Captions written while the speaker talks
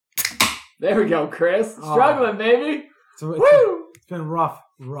There we go, Chris. Struggling, baby. So Woo! it's been a rough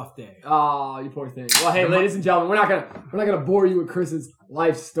day. Oh, you poor thing. Well, hey, ladies and gentlemen, we're not gonna bore you with Chris's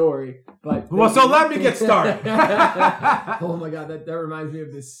life story, but So let me get started. Oh my God, that reminds me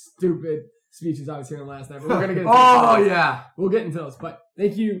of this stupid speeches I was hearing last night. But we're gonna get into yeah. We'll get into those. But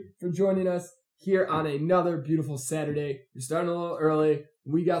thank you for joining us here on another beautiful Saturday. We're starting a little early.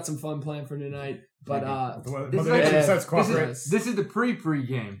 We got some fun planned for tonight. But this is the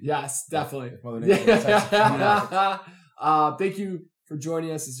pre-game. Yes, definitely. Thank you for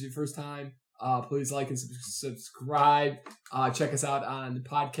joining us. This is your first time. Please like and subscribe. Check us out on the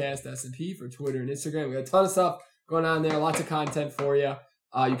podcast S&P for Twitter and Instagram. We got a ton of stuff going on there. Lots of content for you.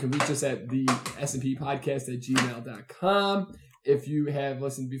 You can reach us at the S&P podcast at gmail.com. If you have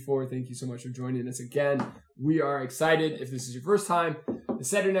listened before, thank you so much for joining us again. We are excited. If this is your first time, the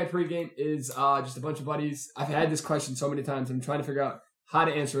Saturday night pregame is just a bunch of buddies. I've had this question so many times. I'm trying to figure out how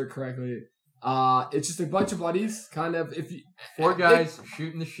to answer it correctly. It's just a bunch of buddies, kind of. Four guys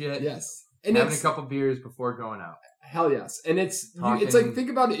shooting the shit. Yes, and having a couple beers before going out. Hell yes, and it's like, think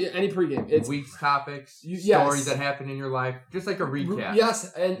about it, any pregame. It's week's topics, stories that happen in your life, just like a recap.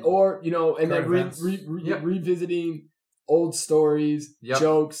 Yes, and then revisiting old stories,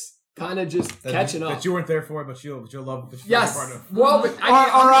 jokes, kind of just catching up. That you weren't there for, but you'll love. Yes. Part of. Well, but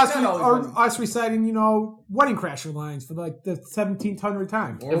us reciting, Wedding Crasher lines for like the 1700th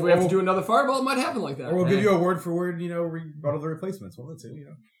time. If we have to do another fireball, it might happen like that. Or we'll give you a word for word, rebuttal the replacements. Well, that's it,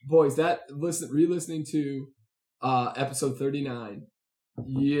 Boys, re-listening to episode 39,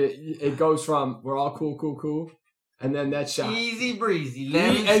 it goes from we're all cool, and then that shot. Easy breezy.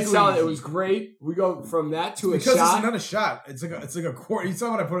 It was great. We go from that to because a shot. It's not a shot. It's like a quart. You saw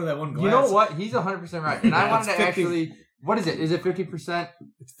what I put in that one glass. You know what? He's 100% right. And I wanted to actually... What is it? Is it 50%?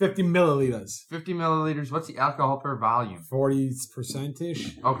 It's 50 milliliters. 50 milliliters. What's the alcohol per volume?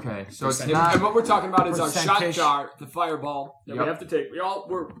 40%-ish. Okay. So it's not... And what we're talking about is our shot jar, the fireball that we have to take.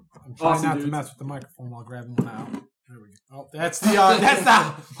 I'm trying not to mess with the microphone while grabbing one out. There we go. Oh, that's the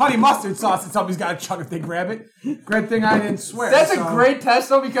honey mustard sauce that somebody's got to chug if they grab it. Great thing I didn't swear. That's a great test,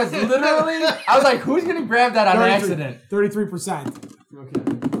 though, because literally, I was like, who's going to grab that on accident? 33%. Okay.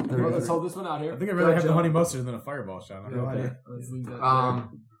 Well, let's hold this one out here. I think I'd rather have the honey mustard than a fireball shot. Let's leave that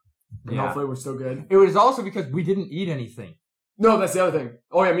hopefully we're still good. It was also because we didn't eat anything. No, that's the other thing.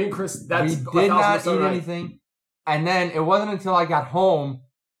 Oh, yeah, me and Chris, we did not eat anything. And then it wasn't until I got home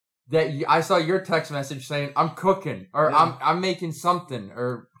that I saw your text message saying, I'm cooking, or I'm making something,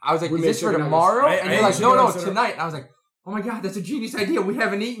 or I was like, is this for tomorrow? And you're like, no, tonight. And I was like, oh my God, that's a genius idea. We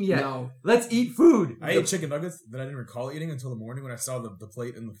haven't eaten yet. No. Let's eat food. I ate chicken nuggets that I didn't recall eating until the morning when I saw the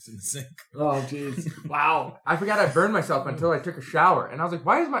plate in the sink. Oh, jeez. Wow. I forgot I burned myself until I took a shower. And I was like,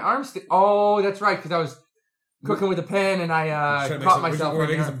 why is my arm still... Oh, that's right, because I was cooking with a pan and I caught myself. We're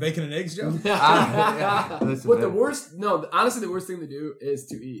making some bacon and eggs, Joe? Honestly, the worst thing to do is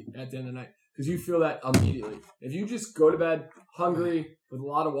to eat at the end of the night. Because you feel that immediately. If you just go to bed hungry with a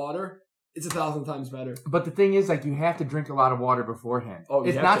lot of water, it's 1,000 times better. But the thing is, like, you have to drink a lot of water beforehand. Oh,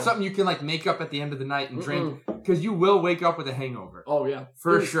 it's not something you can, like, make up at the end of the night and drink. Because you will wake up with a hangover. Oh, yeah.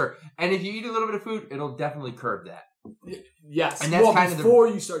 For sure. And if you eat a little bit of food, it'll definitely curb that. Yes. And that's before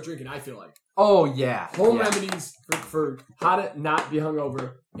you start drinking, I feel like. Oh, yeah. Home remedies for how to not be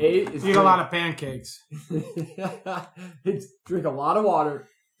hungover. Eat a lot of pancakes. It's drink a lot of water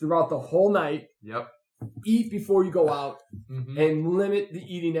throughout the whole night. Yep. Eat before you go out and limit the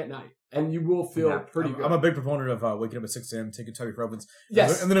eating at night. And you will feel pretty good. I'm a big proponent of waking up at 6 a.m., taking ibuprofens,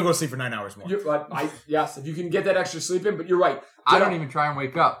 and then I go to sleep for 9 hours more. Yes, if you can get that extra sleep in, but you're right. I don't even try and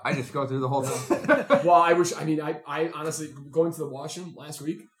wake up. I just go through the whole thing. Well, I honestly, going to the washroom last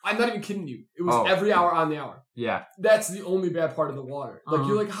week, I'm not even kidding you. It was every hour on the hour. Yeah. That's the only bad part of the water. Like,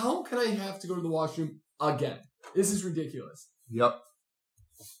 you're like, how can I have to go to the washroom again? This is ridiculous. Yep.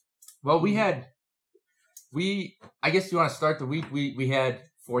 Well, I guess you want to start the week. We had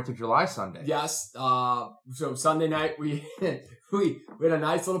 4th of July Sunday. Yes. So Sunday night we had a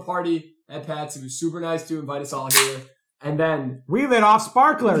nice little party at Pat's. It was super nice to invite us all here. And then we lit off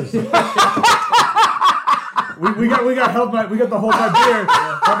sparklers. we got help by the whole time beer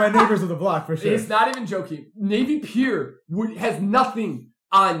by my neighbors of the block for sure. It's not even joking. Navy Pier has nothing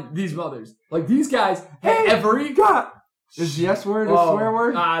on these mothers. Like these guys have every is the S word a swear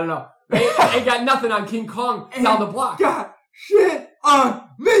word? I don't know. Ain't got nothing on King Kong down the block. Got shit on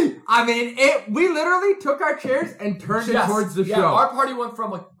me. I mean, we literally took our chairs and turned it towards the show. Our party went from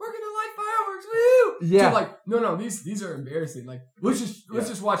like, we're gonna light fireworks, woo! Yeah. To like, no, these are embarrassing. Like, let's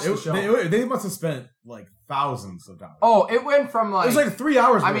just watch the show. They must have spent like thousands of dollars. Oh, it went from like... It was like 3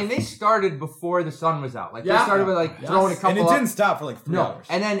 hours. I mean, they started before the sun was out. Like, they started with like throwing a couple and it didn't stop for like 3 hours.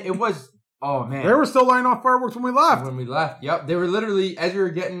 And then it was Oh man, they were still lighting off fireworks when we left. Yep, they were literally as we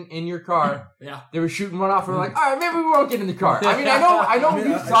were getting in your car. Yeah, they were shooting one off. And we're like, all right, maybe we won't get in the car. I mean, I know,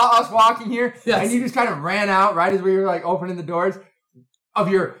 you saw us walking here, and you just kind of ran out right as we were like opening the doors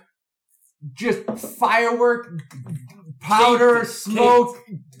of your just firework, powder, smoke.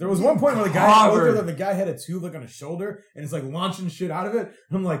 There was one point where the guy had a tube like on his shoulder, and it's like launching shit out of it.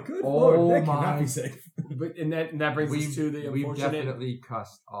 And I'm like, good lord, that cannot be safe. But and that brings us to the unfortunate. We've definitely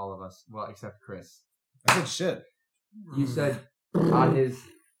cussed all of us. Well, except Chris. I said shit. You said on his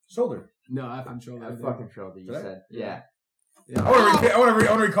shoulder. No, I fucking shoulder. I fucking shoulder. You said, yeah. I want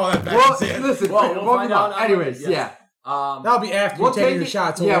to recall that back. Well, listen, we'll find out. Anyways, yeah. That'll be after you take your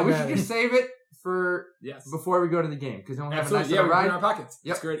shots. Yeah, we should just save it for before we go to the game because then we'll have a nice little ride. In our pockets.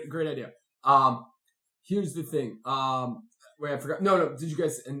 Yep. It's great idea. Here's the thing. Wait, I forgot. No. Did you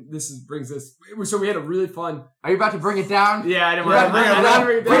guys? And brings us. So we had a really fun. Are you about to bring it down? Yeah, I didn't want to bring it down.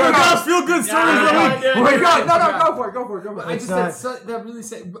 Bring it down. Feel good stories. Go for it. I just that really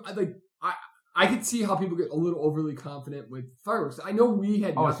said like I could see how people get a little overly confident with fireworks. I know we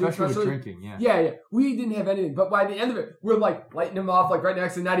had nothing, especially with drinking, Yeah. We didn't have anything. But by the end of it, we're like lighting them off like right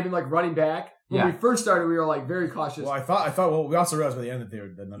next to not even like running back. When we first started, we were like very cautious. Well, I thought we also realized by the end that they were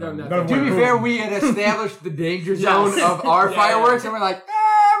none to be fair, we had established the danger zone of our fireworks, and we're like,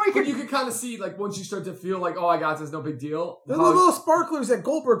 you could kind of see like once you start to feel like, oh, I got this, no big deal. The little sparklers that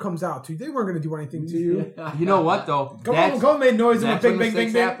Goldberg comes out to, they weren't going to do anything to you. You know what though? Go made noise and bing, bing,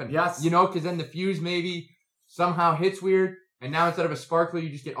 bing, bing. Yes. You know, because then the fuse maybe somehow hits weird, and now instead of a sparkler, you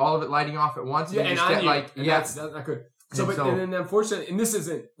just get all of it lighting off at once. Yeah, and you get like, that's not good. And then unfortunately, and this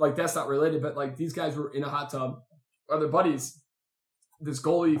isn't like that's not related, but like these guys were in a hot tub, other buddies. This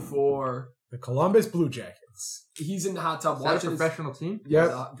goalie for the Columbus Blue Jackets. He's in the hot tub watching a professional team.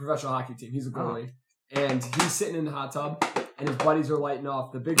 Yeah, professional hockey team. He's a goalie, and he's sitting in the hot tub, and his buddies are lighting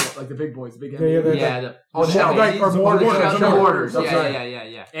off the big boys, the big mortars.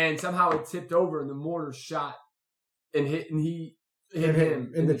 Yeah. And somehow it tipped over, and the mortar shot and hit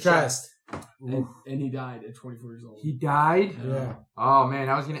him in the chest. And he died at 24 years old. He died? Yeah. Oh man,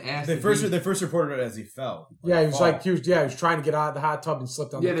 I was gonna ask. They first reported it as he fell. Yeah, he was trying to get out of the hot tub and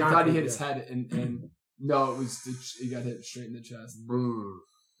slipped on the concrete. Yeah, they thought he hit his head and no, it was he got hit straight in the chest.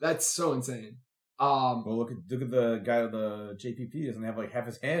 That's so insane. Well, look at the guy with the JPP doesn't have like half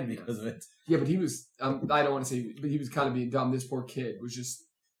his hand because of it. Yeah, but he was. I don't want to say, but he was kind of being dumb. This poor kid was just.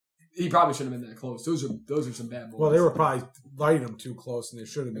 He probably shouldn't have been that close. Those are some bad boys. Well, they were probably lighting them too close, and they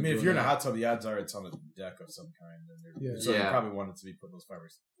should have been. I mean, if you're in a hot tub, the odds are it's on a deck of some kind. So they probably wanted to be putting those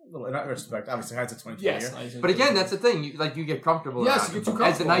fireworks. In that respect, obviously, hindsight's 2020. Yes, but again, that's the thing. You get comfortable. Yes, you get too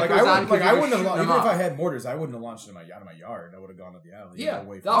comfortable. As the night goes on, I wouldn't have. Even if I had mortars, I wouldn't have launched them out of my yard. I would have gone to the alley. Yeah.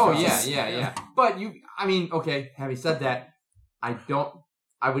 Yeah. But having said that, I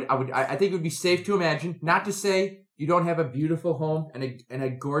think it would be safe to imagine, not to say you don't have a beautiful home and a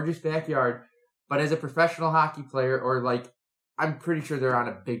gorgeous backyard, but as a professional hockey player, or like, I'm pretty sure they're on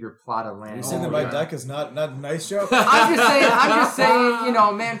a bigger plot of land. You're saying that my deck is not a nice show? I'm just saying,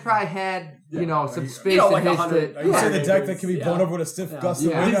 man probably had, some space in his. Are you saying the deck that can be blown over with a stiff gust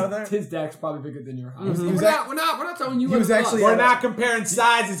of wind out of there? His deck's probably bigger than your house. Mm-hmm. We're not telling you. We're not comparing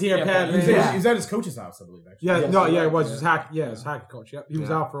sizes here, Pat. He was at his coach's house, I believe. Actually. It was his hockey coach. Yep, he was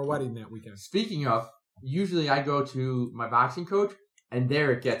out for a wedding that weekend. Speaking of, usually I go to my boxing coach. And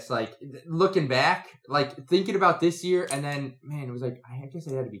there it gets like, looking back, like thinking about this year, and then, man, it was like, I guess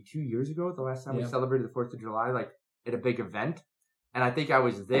it had to be 2 years ago, the last time we celebrated the 4th of July, like at a big event. And I think I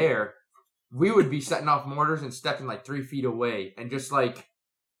was there. We would be setting off mortars and stepping like 3 feet away, and just like,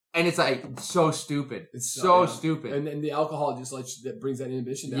 and it's like so stupid. It's so stupid. And then the alcohol just like that brings that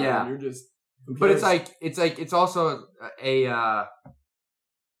inhibition down. Yeah. And you're just, but it's also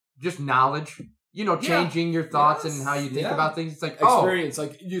just knowledge. Changing your thoughts and how you think about things. It's like experience.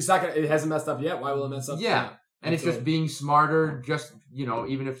 Like it hasn't messed up yet. Why will it mess up? Yeah, and it's just being smarter. Just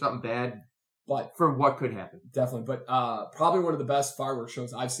even if something bad, but for what could happen. Definitely, but probably one of the best fireworks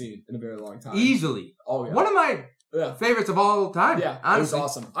shows I've seen in a very long time. Easily. Oh yeah. One of my favorites of all time. Yeah, honestly. It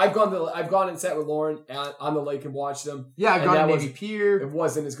was awesome. I've gone and sat with Lauren on the lake and watched them. Yeah, I've gone to Navy Pier. It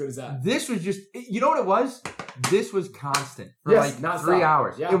wasn't as good as that. This was just. You know what it was? This was constant for like 3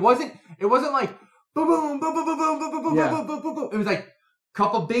 hours. Yeah. It wasn't like boom, boom, boom, boom, boom, boom, boom, boom, boom, boom, boom, boom. It was like a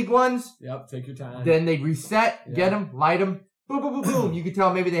couple big ones. Yep, take your time. Then they'd reset, get them, light them, boom, boom, boom, boom. You could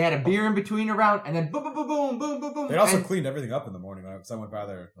tell maybe they had a beer in between a round, and then boom, boom, boom, boom, boom, boom, boom. They also cleaned everything up in the morning when I went by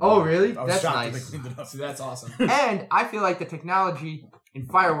there. Oh, really? I was that's shocked nice. that they cleaned it up. See, that's awesome. And I feel like the technology in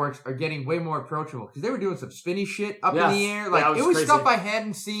fireworks are getting way more approachable, because they were doing some spinny shit up in the air. Like it was crazy stuff I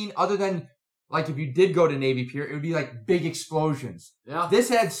hadn't seen other than like if you did go to Navy Pier, it would be like big explosions. Yeah. This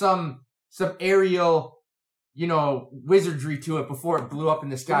had some some aerial, wizardry to it before it blew up in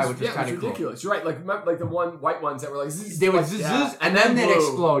the sky, which was kind of ridiculous. Cool. You're right. Like the one white ones that were like zzz, they would zzz, and then they'd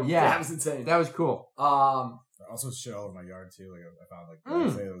explode. Yeah, that was insane. That was cool. Also shit all over my yard too. Like I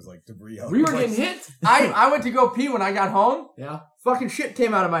found it was like debris. We were getting hit. I went to go pee when I got home. Yeah. Fucking shit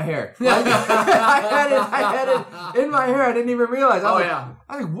came out of my hair. I had it in my hair. I didn't even realize. I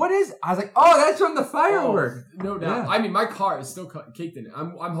was like, what is? I was like, oh, that's from the firework. Oh, no doubt. Yeah. I mean, my car is still caked in it.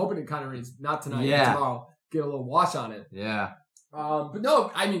 I'm hoping it kind of rains. Not tonight. Yeah. Tomorrow. Get a little wash on it. Yeah. But no,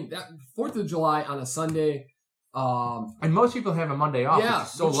 I mean, 4th of July on a Sunday. And most people have a Monday off. Yeah, which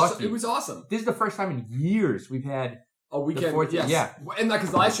is so lucky. It was awesome. This is the first time in years we've had a weekend. Yes. Yeah, and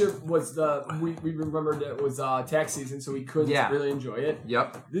because last year was we remembered it was tax season, so we couldn't really enjoy it.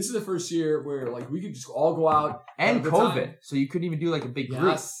 Yep. This is the first year where like we could just all go out and COVID, so you couldn't even do like a big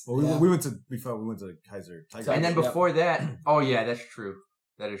group. Well, we went to Kaiser Tiger. And then before that, oh yeah, that's true.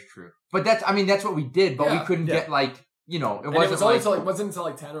 That is true. But that's what we did, but we couldn't get like. It wasn't until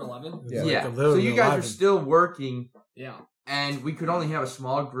like 10 or 11. Yeah. Like so you guys 11. Were still working. Yeah. And we could only have a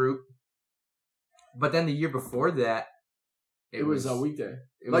small group. But then the year before that, it was a weekday.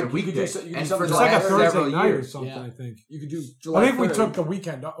 It was a weekday. It's like a Thursday night or something, I think. You could do July 3rd. We took the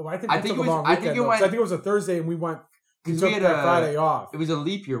weekend. I think we took a long weekend. I think it was a Thursday and we took that Friday off. It was a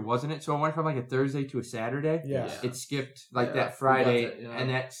leap year, wasn't it? So it went from like a Thursday to a Saturday. Yeah. It skipped like that Friday. And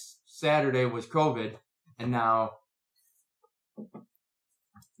that Saturday was COVID. And now...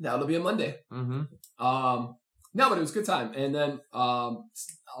 Now it'll be a Monday. Mm-hmm. No, but it was a good time. And then all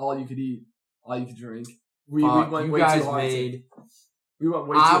you could eat, all you could drink. We went way too hard. We went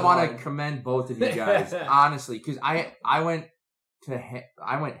way too hard. I want to commend both of you guys, honestly, because I went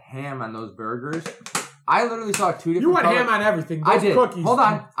ham on those burgers. I literally saw 2 different. You went ham on everything. Those I did. Cookies. Hold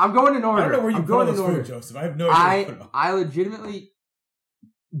on, I'm going in order. I don't know where you put those food, Joseph. I have no idea. I legitimately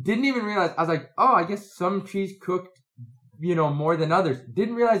didn't even realize. I was like, oh, I guess some cheese cooked. More than others.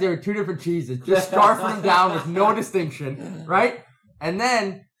 Didn't realize there were 2 different cheeses. Just scarfing them down with no distinction, right? And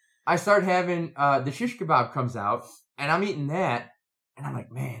then I start having the shish kebab comes out, and I'm eating that, and I'm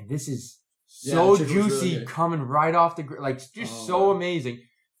like, man, this is so juicy, really coming right off the grill, like just so amazing.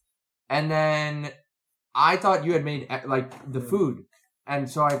 And then I thought you had made like the food, and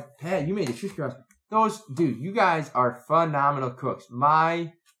so you made the shish kebabs. You guys are phenomenal cooks.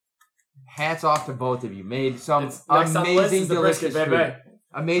 My hats off to both of you. Made some amazing, delicious food.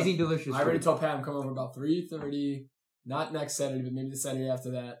 Amazing, delicious food. I already told Pat I'm coming over about 3:30, not next Saturday, but maybe the Saturday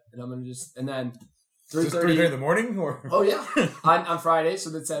after that. And I'm going to and then 3:30 in the morning? Or? Oh, yeah. on Friday, so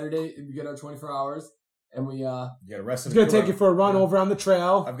that Saturday, we get our 24 hours. And we, you get arrested. It's going to take you for a run over on the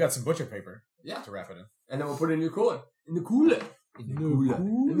trail. I've got some butcher paper. To wrap it in. And then we'll put it in your cooler. In the cooler.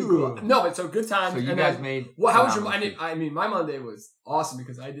 No, but so good time. So you guys made. Well, how was your? I mean, my Monday was awesome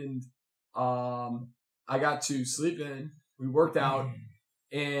because I didn't. I got to sleep in. We worked out,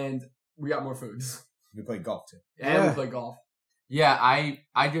 and we got more food. We played golf too. And we played golf. Yeah, I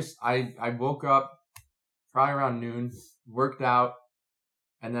woke up probably around noon, worked out,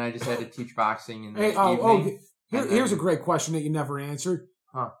 and then I just had to teach boxing in the evening. Here's a great question that you never answered.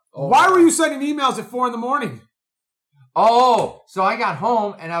 Huh? Why were you sending emails at 4 a.m? Oh, so I got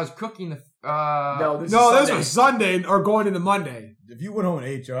home and I was cooking the. This was Sunday or going into Monday. If you went home at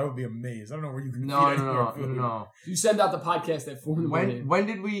 8, Joe, I would be amazed. I don't know where you can No. You send out the podcast at 4 a.m. When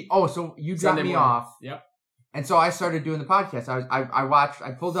did we? Oh, so you dropped me off. Yep. And so I started doing the podcast.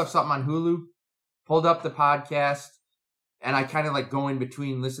 I pulled up something on Hulu, pulled up the podcast, and I kind of like go in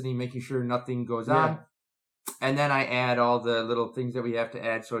between listening, making sure nothing goes on. And then I add all the little things that we have to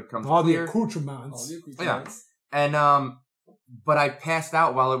add so it comes all clear. The accoutrements. Yeah. And but I passed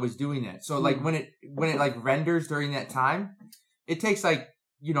out while it was doing that. So like when it like renders during that time, it takes like,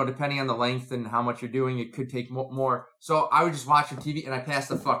 depending on the length and how much you're doing, it could take more. So I was just watching TV and I passed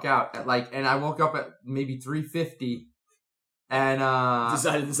the fuck out and I woke up at maybe 3:50 and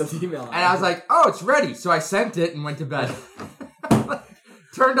decided to send the email. And I was like, oh, it's ready. So I sent it and went to bed.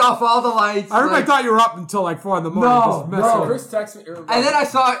 Turned off all the lights. I thought you were up until like 4 a.m. No, Chris texted me.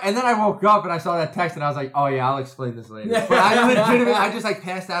 And then I woke up and I saw that text and I was like, oh yeah, I'll explain this later. But I just like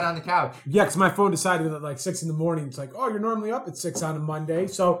passed out on the couch. Yeah, because my phone decided at like 6 a.m. It's like, oh, you're normally up at 6 on a Monday,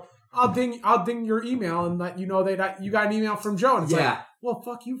 so I'll ding your email and let you know that you got an email from Joe. And it's like, well,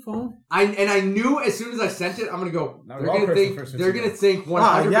 fuck you, phone. I knew as soon as I sent it, I'm gonna go. They're gonna think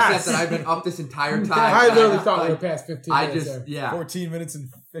 100% that I've been up this entire time. I literally thought we were past 15 minutes. 14 minutes and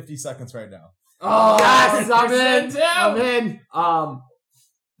 50 seconds right now. Oh yes, I'm in.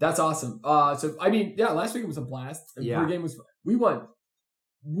 That's awesome. So I mean, last week was a blast. The game was. We went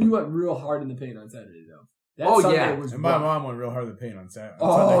real hard in the paint on Saturday though. Sunday was and my mom went real hard to paint on Saturday. It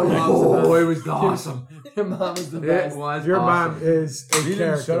was awesome. Your mom was the best. It was Your awesome. mom is a She character.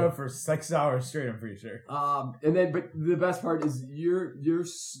 didn't shut up for 6 hours straight, I'm pretty sure. And then, but the best part is you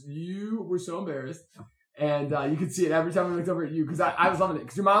were so embarrassed. And you could see it every time I looked over at you because I was loving it.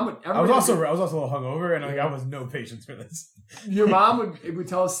 Because your mom would. I was also a little hungover, and I was no patience for this. Your mom would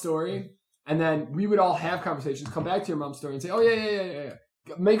tell a story, and then we would all have conversations. Come back to your mom's story and say, "Oh yeah."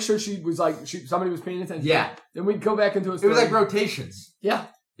 Make sure she was like somebody was paying attention. Yeah. Then we'd go back into a story. It was like rotations. Yeah.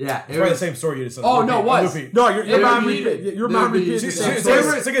 Yeah. It's probably the same story you just said. Oh no, it was. No, your mom repeated. Your mom repeated.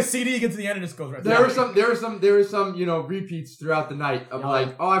 It's like a CD. You get to the end and it just goes right. There were some repeats throughout the night of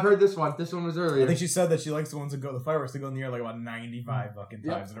like, oh, I've heard this one. This one was earlier. I think she said that she likes the ones that go, the fireworks that go in the air like about 95 fucking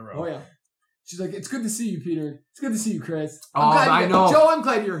times in a row. Oh yeah. She's like, it's good to see you, Peter. It's good to see you, Chris. I know. Joe, I'm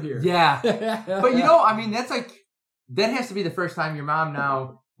glad you're here. Yeah. But I mean, that's like, that has to be the first time your mom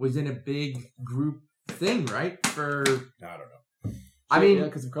now was in a big group thing, right? I don't know. I mean,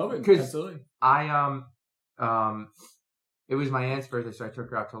 because of COVID. Absolutely. It was my aunt's birthday, so I took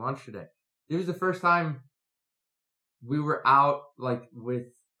her out to lunch today. It was the first time we were out like with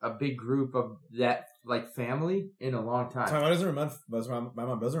a big group of that like family in a long time. My mom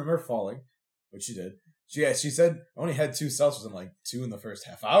doesn't remember falling, which she did. She said I only had 2 seltzers and like 2 in the first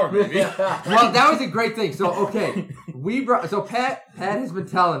half hour, maybe. Well, that was a great thing. So okay, Pat has been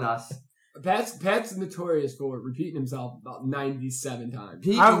telling us. Pat's notorious for repeating himself about 97 times.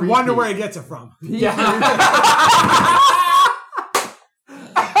 I wonder where he gets it from. We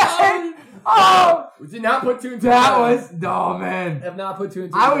did not put 2 and 2 man. Have not put 2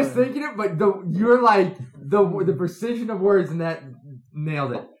 and 2 I was thinking it, but you're like the precision of words in that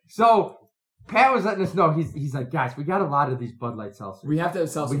nailed it. So Pat was letting us know he's like, guys, we got a lot of these Bud Light seltzers. We have to have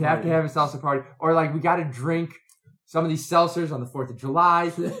seltzer. We have to have a seltzer party, or like we got to drink some of these seltzers on the 4th of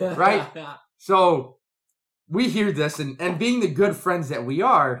July, right? So we hear this, and being the good friends that we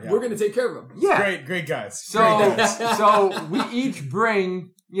are, we're going to take care of them. Yeah, great guys. So we each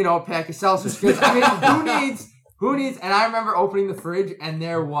bring a pack of seltzers. Because I mean, who needs? And I remember opening the fridge, and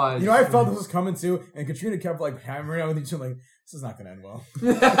there was. I felt this was coming too, and Katrina kept like hammering out with each other, like, this is not going to end well.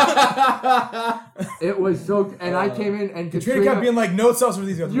 It was so, and I came in, and Katrina kept being like, no seltzers for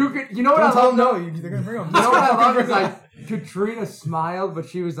these guys. You know what I love? No, they're going to bring them. You know what I love is like Katrina smiled, but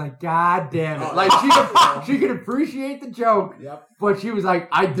she was like, God damn it! Like she could appreciate the joke, but she was like,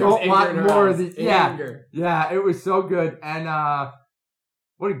 I don't want more of these. Yeah, it was so good, and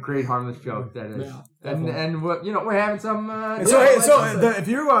what a great harmless joke that is. Yeah, and what we're having some. If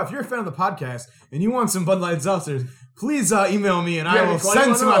you're a fan of the podcast and you want some Bud Light seltzers, please email me and I will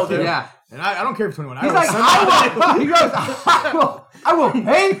send some out there. Yeah. And I don't care if 21. I will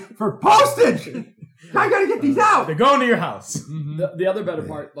pay for postage. I gotta get these out. They're going to your house. Mm-hmm. The other better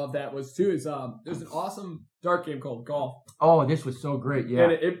part of that was too is there's an awesome dart game called golf. Oh, this was so great. Yeah.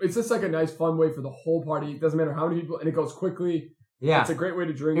 And it's just like a nice fun way for the whole party. It doesn't matter how many people, and it goes quickly. Yeah. It's a great way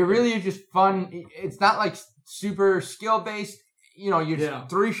to drink. It really is just fun. It's not like super skill based. You just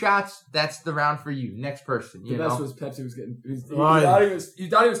 3 shots. That's the round for you. Next person. The best was Pepsi was getting. You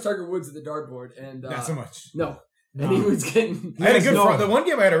thought he was Tiger Woods at the dartboard, and not so much. No. And he was getting. I had a good front. The one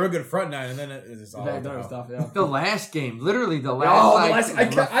game I had a real good front nine, and then it was all stuff. Yeah. The last game, literally the last.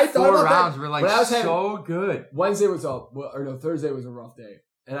 I thought 4 rounds were like so good. Wednesday was Thursday was a rough day,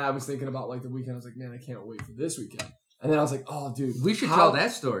 and I was thinking about like the weekend. I was like, man, I can't wait for this weekend. And then I was like, oh, dude, we should tell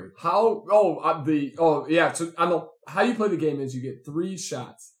that story. So how you play the game is you get 3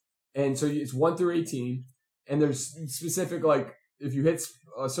 shots, and so it's 1 through 18, and there's specific like if you hit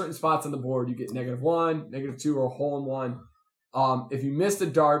certain spots on the board, you get -1, -2, or a hole in one. If you miss the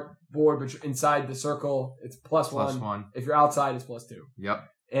dart board, but you're inside the circle, it's +1. If you're outside, it's +2. Yep.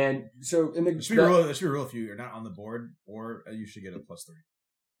 And so it should be real if you're not on the board, or you should get a +3.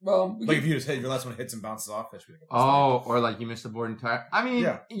 Well, like if you just hit your last one hits and bounces off, that should be like a +3. Or like you missed the board entire. I mean,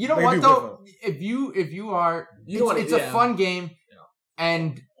 you know what though? If you are, it's a fun game,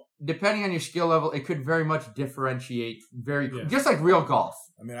 and depending on your skill level, it could very much differentiate just like real golf.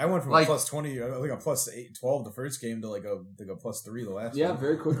 I mean, I went from a +20, I think a +8, 12 the first game to like a +3 the last. Yeah,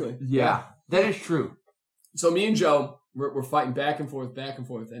 very quickly. Yeah, that is true. So me and Joe, we're fighting back and forth,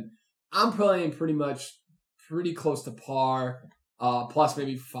 and I'm playing pretty close to par. Plus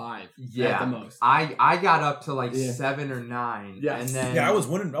maybe 5 at the most. I got up to like 7 or 9. Yeah, and then I was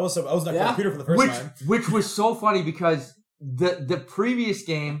winning. I was not computer for the first time, which was so funny because the previous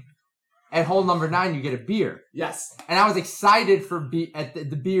game at hole number 9 you get a beer. Yes, and I was excited for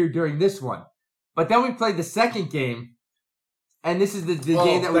the beer during this one, but then we played the second game, and this is the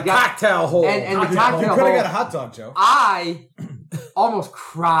game that we got cocktail hole and the cocktail hole. You could have got a hot dog, Joe. I almost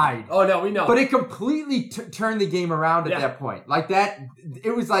cried. Oh, no, we know. But it completely turned the game around at that point. Like that,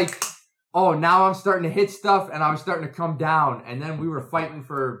 it was like, oh, now I'm starting to hit stuff and I was starting to come down. And then we were fighting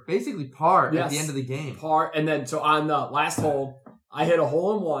for basically par at the end of the game. Par. And then, so on the last hole, I hit a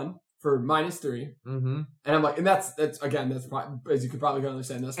hole-in-one for -3. Mm-hmm. And I'm like, and that's probably, as you could probably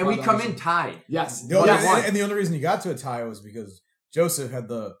understand. And we come in tied. Yes. And the only reason you got to a tie was because Joseph had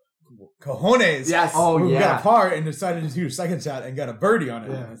the cojones. Yes. Oh, yeah. Got a par and decided to do your second shot and got a birdie on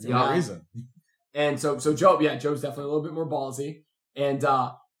it. Yeah. That's the only reason. And so Joe's definitely a little bit more ballsy. And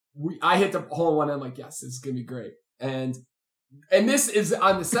I hit the hole-in-one and I'm like, yes, this is going to be great. And this is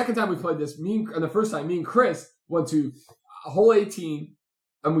on the second time we played this. On the first time, me and Chris went to hole 18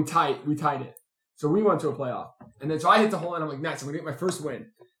 and we tied it. So we went to a playoff. And then so I hit the hole and I'm like, nice, I'm going to get my first win.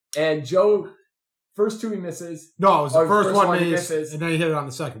 And Joe, first two he misses. No, it was the first one he misses. And then he hit it on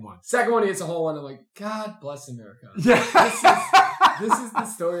the second one. Second one he hits a hole and I'm like, God bless America. Yeah. This is the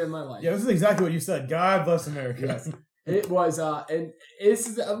story of my life. Yeah, this is exactly what you said. God bless America. Yes. It was, and this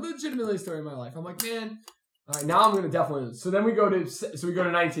is a legitimately story of my life. I'm like, man, all right, now I'm going to definitely lose. So then we go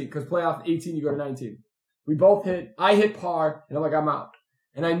to 19, because playoff 18, you go to 19. We both I hit par, and I'm like, I'm out.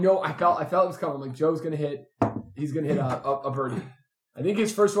 And I felt it was coming. I'm like, Joe's going to hit a birdie. I think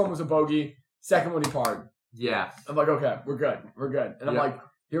his first one was a bogey. Second one he parred. Yeah. I'm like, okay, we're good. And I'm like,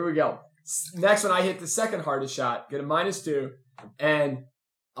 here we go. Next one, I hit the second hardest shot, get a -2, and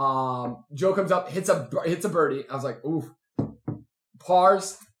Joe comes up, hits a birdie. I was like, oof,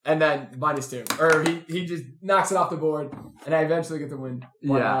 pars, and then -2, or he just knocks it off the board, and I eventually get the win.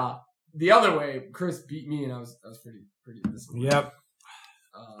 But, the other way, Chris beat me, and I was pretty disappointed. Yep.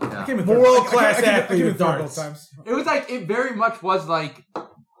 World class athlete both times. It was like it very much was like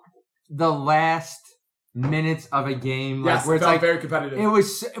the last minutes of a game, like yes, where it it's felt like very competitive. It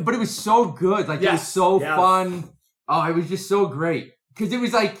was so good, like it was so fun. Oh, it was just so great because it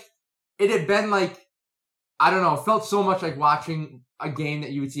was like it had been like I don't know, it felt so much like watching a game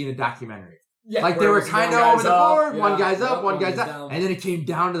that you would see in a documentary. Yeah, like they were kind of over the board, one guy's up, one guy's down, and then it came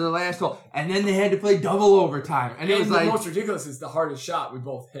down to the last hole, and then they had to play double overtime, and it was like the most ridiculous is the hardest shot we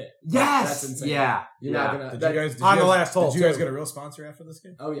both hit. Yes, that's insane. Yeah, you're not gonna. Did you guys on the last hole? Did you guys get a real sponsor after this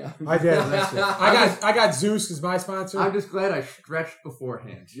game? Oh yeah, I did. I got Zeus as my sponsor. I'm just glad I stretched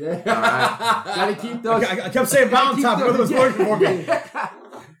beforehand. Yeah, all right. Gotta keep those. I kept saying mountaintop. Brother was working for me.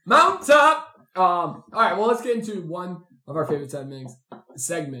 Mountaintop. All right. Well, let's get into one of our favorite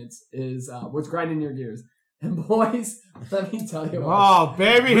segments is what's grinding your gears. And boys, let me tell you what. Oh,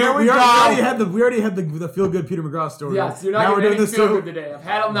 baby, here we go. We already had the feel good Peter McGraw story. Yes, you're not doing this feel good today. I've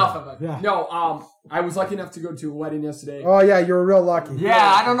had enough of it. Yeah. No, I was lucky enough to go to a wedding yesterday. Oh yeah, you were real lucky.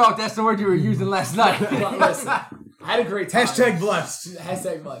 Yeah, I don't know if that's the word you were using last night. Well, listen, I had a great time. Hashtag blessed.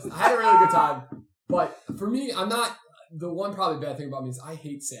 Hashtag blessed. I had a really good time. But for me, I'm not the one probably bad thing about me is I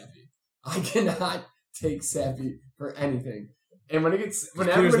hate Sappy. I cannot take Sappy for anything. And when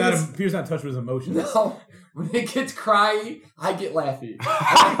Peter's not touched with his emotions. No, when it gets cryy, I get laughy.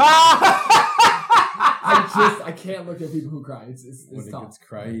 I can't look at people who cry. It's when tough. It gets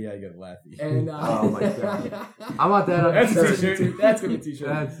cryy, I get laughy. And oh my god, I want that. That's a t-shirt. That's gonna be a t-shirt.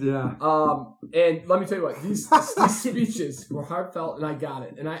 And let me tell you what, these speeches were heartfelt, and I got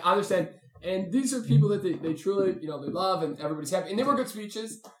it, and I understand. And these are people that they truly, they love, and everybody's happy, and they were good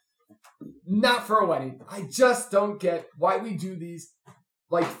speeches. Not for a wedding. I just don't get why we do these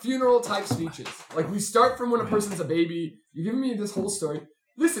like funeral type speeches. Like we start from when a person's a baby. You're giving me this whole story.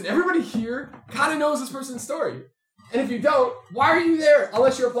 Listen, everybody here kind of knows this person's story. And if you don't, why are you there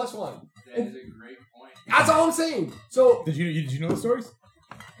unless you're a +1? That is a great point. That's all I'm saying. So did you know the stories?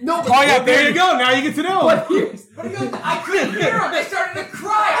 No, but there you go. Now you get to know. But I couldn't hear them. They started to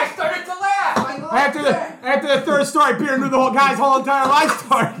cry. I started to laugh. After the third story, Peter knew the guy's whole entire life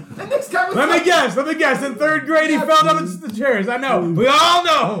story. The next guy was Let me guess. In third grade, he fell down the chairs. I know. We all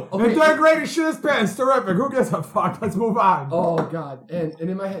know. Okay. In third grade, he shit his pants. Terrific. Who gives a fuck? Let's move on. Oh God. And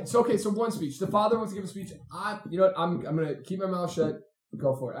in my head. So one speech. The father wants to give a speech. You know what? I'm gonna keep my mouth shut.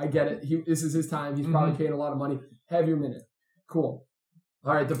 Go for it. I get it. This is his time. He's probably paying a lot of money. Have your minute. Cool.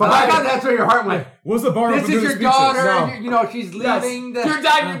 All right, that's where your heart went. Was the bar this open is during your speeches? daughter. No. She's leaving. You're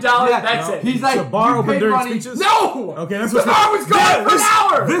dying your dollar. That's it. He's like, the bar open during speeches? No. Okay, that's the what's bar was gone for an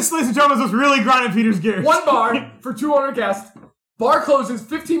hour. This, ladies and gentlemen, was really grinding Peter's gears. One bar for 200 guests. Bar closes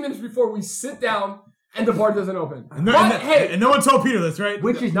 15 minutes before we sit down, and the bar doesn't open. And no one told Peter this, right?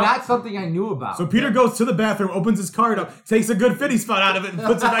 Which is not something I knew about. So Peter goes to the bathroom, opens his card up, takes a good fitty spot out of it, and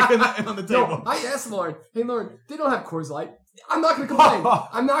puts it back on the table. No, I asked Lauren, hey Lauren, they don't have Coors Light. I'm not going to complain.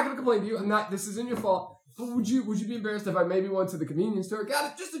 I'm not going to complain to you. This isn't your fault. But would you be embarrassed if I maybe went to the convenience store, got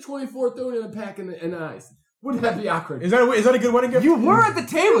it just a 24, throw it in a pack and ice? Wouldn't that be awkward? Is that a good wedding gift? You were at the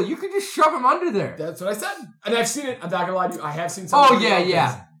table. You could just shove him under there. That's what I said. And I've seen it. I'm not gonna lie to you. I have seen something. Oh,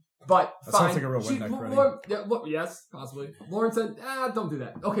 yeah. But that fine. sounds like a real wedding. Yes, possibly. Lauren said, don't do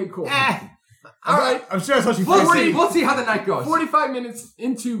that. Okay, cool. All right. I'm sure that's what she We'll see how the night goes. 45 minutes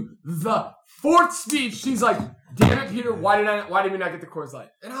into the fourth speech, she's like, damn it, Peter, why did we not get the Coors Light?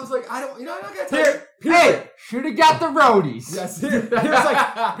 And I was like, I'm not gonna tell you. Hey, should have got the roadies. Yes.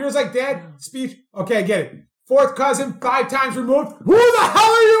 Peter's like, Dad, speech. Okay, I get it. Fourth cousin, 5 times removed. Who the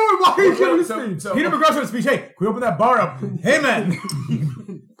hell are you? And why are you giving a speech? Peter McGrush with a speech. Hey, can we open that bar up? Hey, man.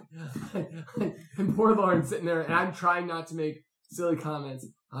 And poor Lauren sitting there, and I'm trying not to make silly comments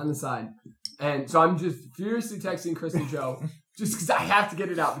on the side. And so I'm just furiously texting Chris and Joe just because I have to get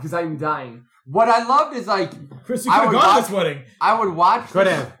it out because I'm dying. What I loved is like Chris, you could have gone to this wedding. I would watch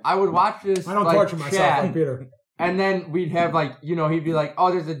this. I would watch this. I don't torture myself like Peter. And then we'd have like, he'd be like,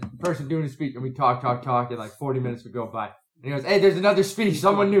 oh, there's a person doing a speech. And we'd talk, and like 40 minutes would go by. And he goes, hey, there's another speech,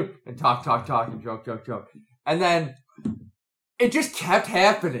 someone new. And talk, and joke. And then it just kept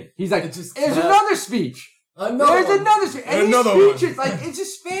happening. He's like, there's another speech. There's another speech. And these speeches, like, it's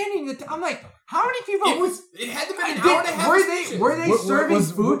just spanning the I'm like, how many people? It had to be an hour and a half. Were they serving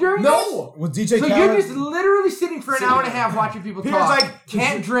food during this? No. Was DJ So Khaled? you're just literally sitting for an hour and a half watching people Peter's talk. like,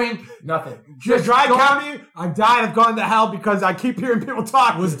 can't drink. Nothing. Just Dry County, I died. I've gone to hell because I keep hearing people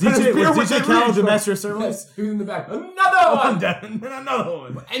talk. Was DJ Khaled the master of ceremonies? He was in the back. Another one. Another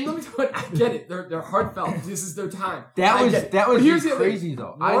one. And let me tell you what, I get it. They're heartfelt. This is their time. That was crazy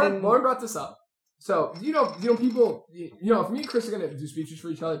though. Lauren brought this up. So, people, if me and Chris are going to do speeches for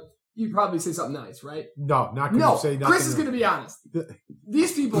each other, you'd probably say something nice, right? No, not going to say nothing. Chris is going to be honest.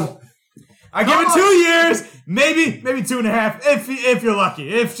 These people... I give it 2 years, maybe 2.5, if you're lucky.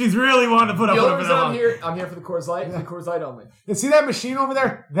 If she's really wanting to put up with it. I'm here for the Coors Light, the Coors Light only. You see that machine over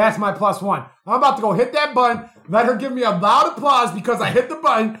there? That's my +1. I'm about to go hit that button, let her give me a loud applause because I hit the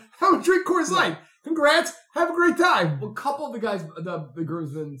button. I'm going to drink Coors Light. Congrats. Have a great time. Well, a couple of the guys, the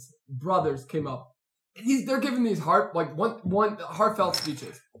groomsmen's brothers came up. They're giving these heartfelt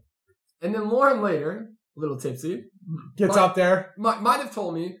speeches. And then Lauren later, a little tipsy, gets up there. Might have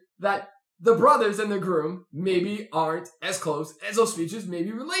told me that the brothers and the groom maybe aren't as close as those speeches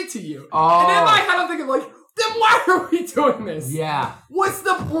maybe relate to you. Oh. And in my head I'm thinking like, then why are we doing this? Yeah. What's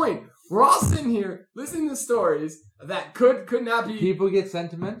the point? We're all sitting here listening to stories that could not be. People get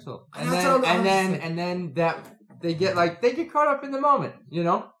sentimental. And then they get caught up in the moment,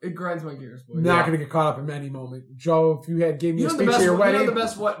 It grinds my gears, boy. Not going to get caught up in any moment. Joe, if you gave me a speech at your wedding. The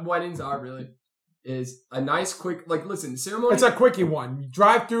best what weddings are really is a nice quick, ceremony. It's a quickie one. You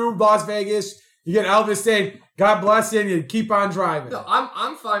drive through Las Vegas, you get Elvis saying, God bless you, and you keep on driving. No,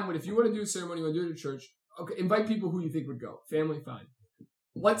 I'm fine with if you want to do a ceremony, you want to do it at church, okay, invite people who you think would go. Family, fine.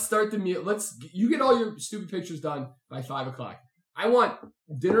 Let's start the meal. You get all your stupid pictures done by 5 o'clock. I want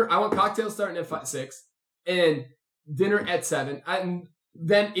dinner. I want cocktails starting at 6 and dinner at 7. And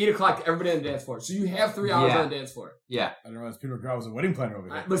then 8 o'clock, everybody on the dance floor. So you have 3 hours on the dance floor. Yeah. I don't know. Peter McGraw was a wedding planner over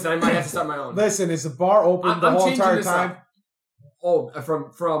here. Listen, I might have to start my own. Listen, is the bar open the whole entire time?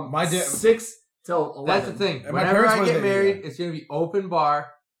 From my 6 till 11. That's the thing. Whenever I get married, it's going to be open bar.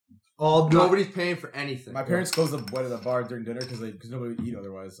 Nobody's paying for anything. My parents closed the bar during dinner because nobody would eat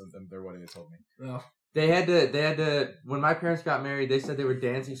otherwise. Their wedding, they told me. Oh. They had to. When my parents got married, they said they were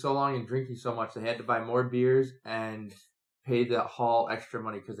dancing so long and drinking so much they had to buy more beers and pay the hall extra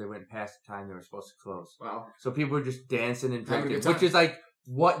money because they went past the time they were supposed to close. Wow. So people were just dancing and drinking, which is like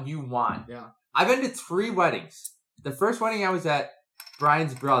what you want. Yeah. I've been to 3 weddings. The first wedding I was at,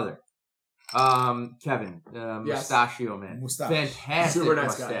 Brian's brother. Kevin, Mustachio man. Fantastic super nice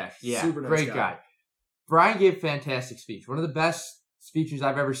mustache. Guy. Yeah, super nice great guy. Brian gave a fantastic speech. One of the best speeches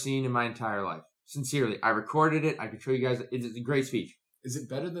I've ever seen in my entire life. Sincerely. I recorded it. I could show you guys. It's a great speech. Is it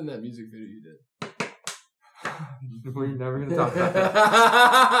better than that music video you did? We're never going to talk about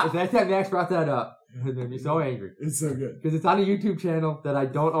that. If next time Max brought that up, I'd be so angry. It's so good. Because it's on a YouTube channel that I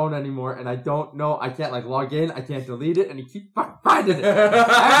don't own anymore, and I don't know. I can't log in. I can't delete it, and he keeps finding it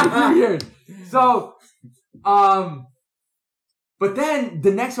every few years. So, but then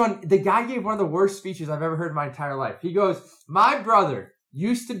the next one, the guy gave one of the worst speeches I've ever heard in my entire life. He goes, "My brother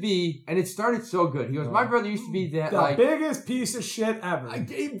used to be," and it started so good. He goes, "My brother used to be the biggest piece of shit ever."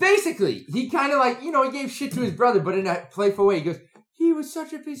 Basically, he kind of he gave shit to his brother, but in a playful way. He goes, "He was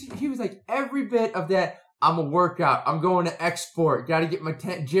such a piece of," he was like every bit of that. I'm a workout. I'm going to export. Got to get my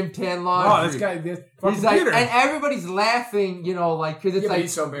gym tan laundry. Oh, this guy, he's like, and everybody's laughing, because it's like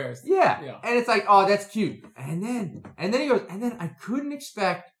he's so embarrassed. Yeah, and it's like, oh, that's cute. And then he goes, and then I couldn't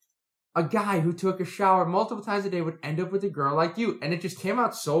expect a guy who took a shower multiple times a day would end up with a girl like you, and it just came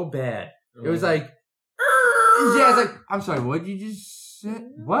out so bad. It was like, Yeah, it's like, I'm sorry, what did you just say?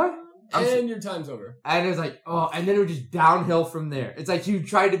 What? And your time's over. And it was like, and then it was just downhill from there. It's like you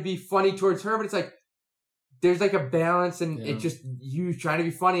tried to be funny towards her, but it's like, there's like a balance, and it just, you was trying to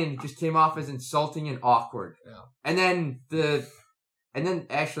be funny, and it just came off as insulting and awkward. Yeah. And then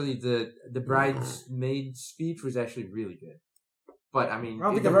actually the bridesmaid speech was actually really good. But I mean,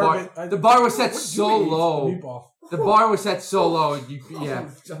 the bar was set so low. The bar was set so low.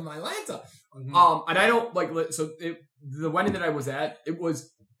 My Atlanta. And I don't the wedding that I was at, it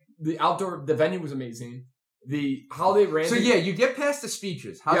was the venue was amazing. How they ran. So you get past the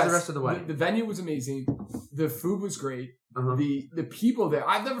speeches. How's the rest of the wedding? The venue was amazing. The food was great. Uh-huh. The people there,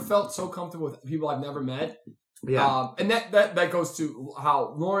 I've never felt so comfortable with people I've never met. Yeah. And that goes to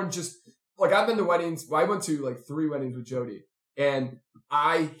how Lauren just, like, I've been to weddings. Well, I went to like 3 weddings with Jody, and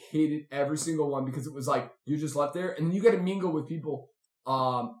I hated every single one because it was like you just left there, and then you got to mingle with people.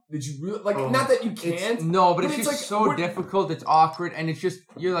 Did you really like? Not that you can't. But it's just like, so difficult. It's awkward, and it's just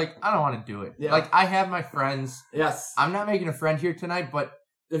you're like, I don't want to do it. Yeah. Like I have my friends. Yes. I'm not making a friend here tonight, but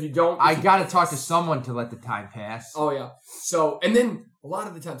if you don't, I gotta talk to someone to let the time pass. Oh yeah. So and then a lot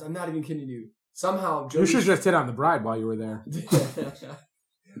of the times, I'm not even kidding you. Somehow, you should just hit on the bride while you were there.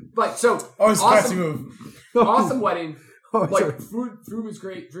 But so awesome move. Awesome wedding. Like food was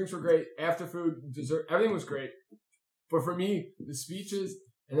great, drinks were great, after food, dessert, everything was great. But for me, the speeches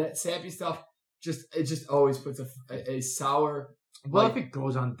and that sappy stuff, it just always puts a sour. Well, if it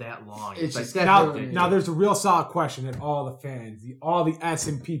goes on that long, it's like just now there's a real solid question that all the fans, all the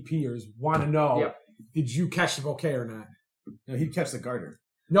S&Pers want to know: Did you catch the bouquet or not? No, he'd catch the garter.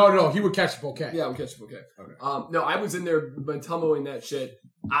 No, he would catch the bouquet. Yeah, I would catch the bouquet. Okay. No, I was in there tumbling that shit.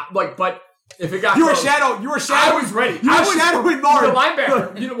 But if it got you close, were shadowing. I was ready. I was shadowing Lauren. The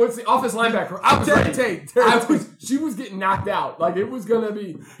linebacker. What's the office linebacker? I was ready. She was getting knocked out. Like it was gonna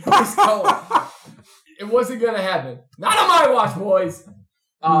be. It wasn't gonna happen. Not on my watch, boys.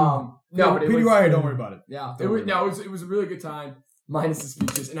 No, but Petey Wire, don't worry about it. Yeah, it was a really good time, minus the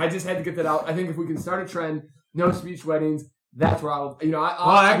speeches, and I just had to get that out. I think if we can start a trend, no speech weddings. That's where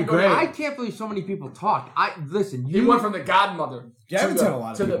that'd be great. I can't believe so many people talk. You went from the godmother to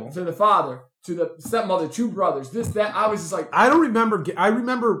the father to the stepmother, 2 brothers, this, that. I was just like, I don't remember. I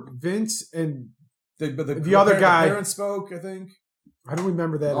remember Vince and the other guy. The parents spoke, I think. I don't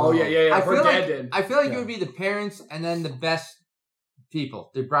remember that. Oh yeah. I feel like it would be the parents and then the best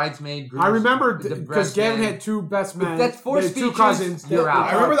people, the bridesmaid group. I remember because Gavin had 2 best men. That's 4 speeches. 2 cousins. You're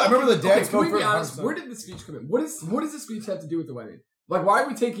out. I remember the dad spoke. Can we be honest? Where did the speech come in? What does the speech have to do with the wedding? Like, why are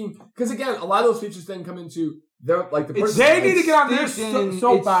we taking? Because again, a lot of those speeches then come into their like the person. They need to get on their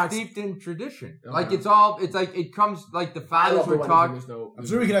soapbox. It's steeped in tradition. Okay. Like it's like it comes like the fathers were talking. I'm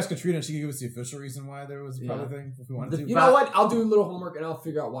sure we can ask Katrina and she can give us the official reason why there was probably thing if we wanted to. You know what? I'll do a little homework and I'll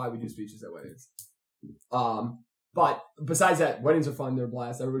figure out why we do speeches at weddings. But besides that, weddings are fun. They're a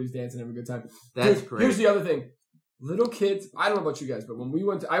blast. Everybody's dancing, having a good time. That's great. Here's the other thing. Little kids, I don't know about you guys, but when we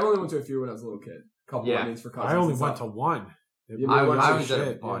went I only went to a few when I was a little kid. A couple weddings for cousins. I only went to one. I was at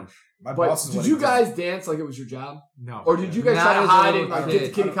a bunch. But did you guys dance like it was your job? No. Or did you guys try to hide and like get the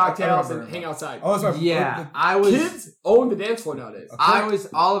kiddie cocktails and hang outside? Oh, that's right. I was. Kids own the dance floor nowadays. I was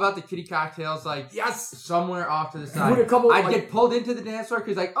all about the kiddie cocktails, like somewhere off to the side. I'd get pulled into the dance floor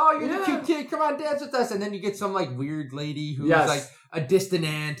because like, oh, you're the cute kid, come on, dance with us, and then you get some like weird lady who's like a distant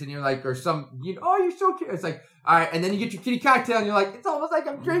aunt, and you're like, or some, oh, you're so cute. It's like, all right, and then you get your kiddie cocktail, and you're like, it's almost like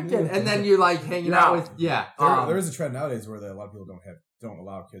I'm drinking, and then you're like hanging out with There is a trend nowadays where a lot of people don't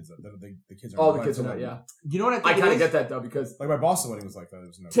allow kids. The kids are all the kids are not. Yeah, you know what I think? I kind of get that though because like my boss's wedding was like that. There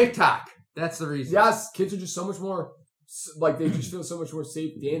was no TikTok. That's the reason. Yes, kids are just so much more like they just feel so much more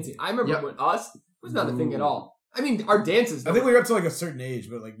safe dancing. I remember when it was not a thing at all. I mean, our dances. I think we were up to like a certain age,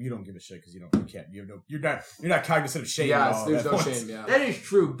 but like you don't give a shit because you can't. You're not cognizant of shame. Yes, there's no shame. Yeah, that is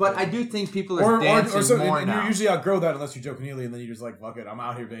true. But I do think people are dancing more now. You usually outgrow that unless you're Joe Keneally, and then you're just like, fuck it, I'm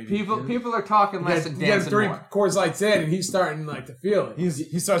out here, baby. People are talking less and dancing more. Coors Light's in, and he's starting like to feel it.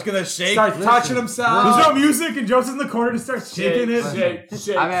 He starts getting that shake, starts touching himself. There's no music, and Joe's in the corner to start shaking it.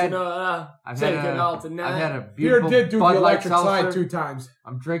 Shake. I've had a beautiful Beer did do Bud the Light electric slide 2 times.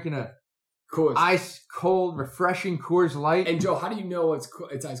 I'm drinking a Coors. Ice cold, refreshing Coors Light. And Joe, how do you know it's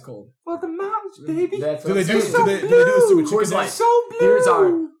ice cold? Well, the mountains, baby. Do they do this to a Coors Light? So blue. Here's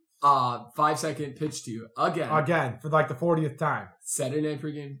our 5-second pitch to you again for like the 40th time. Saturday Night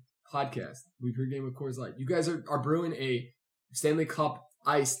Pregame podcast. We pregame with Coors Light. You guys are brewing a Stanley Cup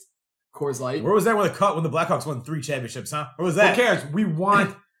iced Coors Light. Where was that when the Blackhawks won 3 championships? Huh? Where was that? Who cares? We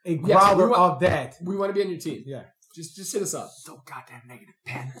want a growler of that. We want to be on your team. Yeah. Just hit us up. So goddamn negative,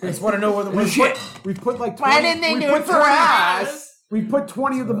 Ben. I just want to know where the we put like 20, why didn't they do it for us? We put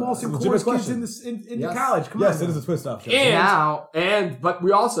 20 of the Molson Coors kids into college. Come on. Yes, it is a twist off. But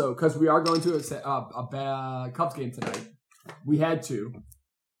we also, because we are going to a Cubs game tonight, we had to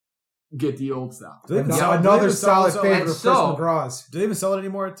get the old stuff. Another solid favorite of Chris McGraw's. Do they even sell it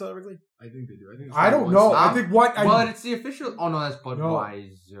anymore at Wrigley? I think they do. I don't know. I think But it's the official. Oh no, that's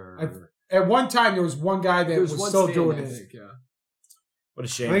Budweiser. At one time, there was one guy that was still doing it. What a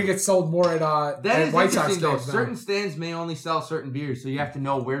shame. I think it sold more at that is White Sox interesting though. stands now. Certain stands may only sell certain beers, so you have to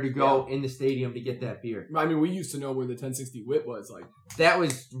know where to go in the stadium to get that beer. I mean, we used to know where the 1060 Wit was. Like that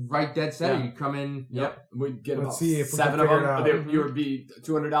was right dead center. Yeah. You come in. Yep. We'd get about 7 of them. You would be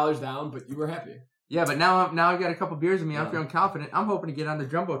 $200 down, but you were happy. Yeah, but now I've got a couple beers in me. I'm feeling confident. I'm hoping to get on the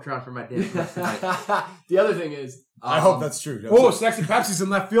Jumbotron for my dance tonight. The other thing is... I hope that's true. Sexy Pepsi's in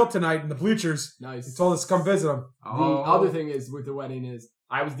left field tonight in the bleachers. Nice. They told us to come visit them. The other thing is with the wedding is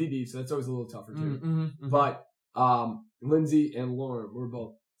I was DD, so that's always a little tougher too. But Lindsay and Lauren were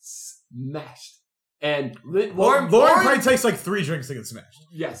both smashed. And Lauren probably takes like 3 drinks to get smashed.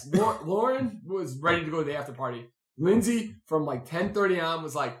 Yes. Lauren was ready to go to the after party. Lindsay, from like 10:30 on,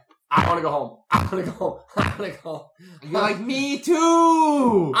 was like, I want to go home. I want to go home. I want to go home. You're like, me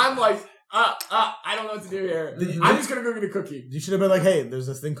too. I'm like, I don't know what to do here. I'm just going to go get a cookie. You should have been like, hey, there's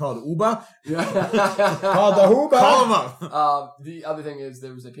this thing called Uber. Called the Uber. Call them up. The other thing is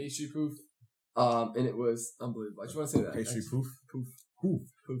there was a pastry poof, and it was unbelievable. I just want to say that. Pastry poof?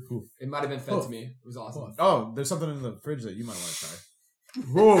 Poof. It might have been fed to me. It was awesome. Oh, there's something in the fridge that you might want to try.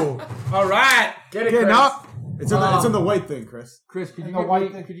 Whoa. All right. Get it, Chris. Up. It's in the white thing, Chris. Chris, could you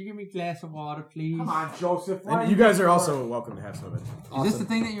give me a glass of water, please? Come on, Joseph. And you guys are also welcome to have some of it. Awesome. Is this the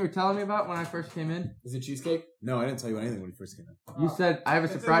thing that you were telling me about when I first came in? Is it cheesecake? No, I didn't tell you anything when you first came in. You said, I have a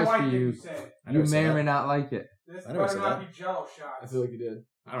surprise for you. You may or may not like it. This better not be Jello shots. I feel like you did.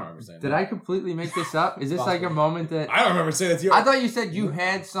 I don't remember saying that. Did I completely make this up? Is this like a moment that... I don't remember saying that to you. I thought you said you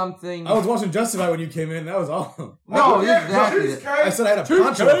had something... I was watching Justified when you came in. That was all. No, exactly. I said I had a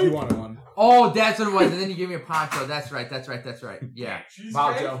poncho if you wanted one. Oh, that's what it was. And then you gave me a poncho. That's right. Yeah.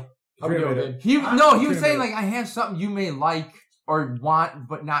 Wow, Joe. How we doing, He was saying like, I have something you may like or want,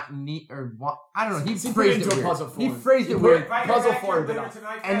 but not need or want. I don't know. He phrased it weird. He phrased it weird. Puzzle form.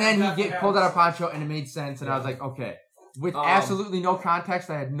 And then he pulled out a poncho and it made sense. And I was like, okay. With absolutely no context,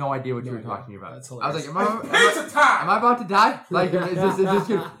 I had no idea what you were talking about. That's I was like, am I about to die? Like, is this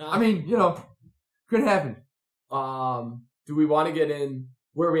good? I mean, could happen. Do we want to get in?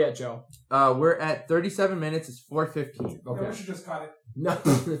 Where are we at, Joe? We're at 37 minutes. It's 4:15. Okay. We should just cut it. No.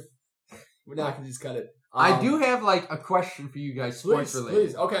 We're not going to just cut it. I do have, like, a question for you guys, sports related.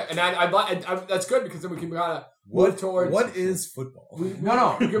 Please. Okay. And I that's good because then we can kind of move towards... What is football?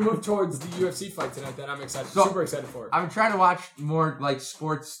 No. We can move towards the UFC fight tonight that I'm excited, super excited for. I'm trying to watch more, like,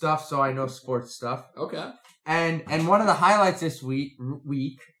 sports stuff so I know sports stuff. Okay. And one of the highlights this week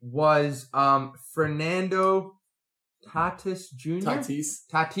was Fernando Tatis Jr.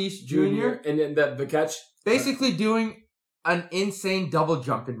 And then the catch. Basically doing an insane double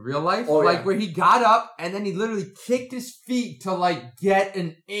jump in real life. Where he got up and then he literally kicked his feet to like get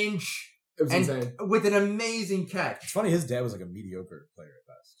an inch. It was insane. With an amazing catch. It's funny, his dad was like a mediocre player at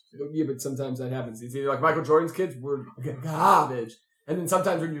best. Yeah, but sometimes that happens. It's either like Michael Jordan's kids were garbage. And then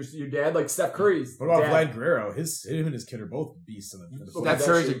sometimes when your dad, like Steph Curry's What about Vlad Guerrero? Him and his kid are both beasts. Steph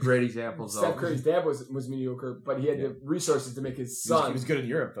Curry's a great example, though. Steph Curry's dad was mediocre, but he had the resources to make his son. He was good in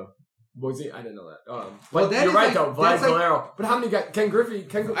Europe, though. Was he? I didn't know that. But you're right, though. Vlad Guerrero. But how many guys? Ken Griffey.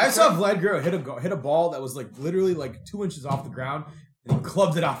 I saw Vlad Guerrero hit a ball that was like literally like 2 inches off the ground, and he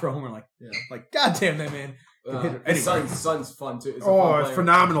clubbed it out for a homer. Like goddamn that man. His son's fun too. It's a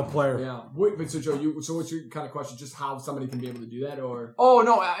phenomenal player. Yeah. Wait, but so Joe, what's your kind of question? Just how somebody can be able to do that, or? Oh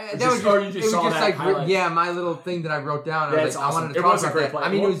no, my little thing that I wrote down. I wanted to talk about that. Play. I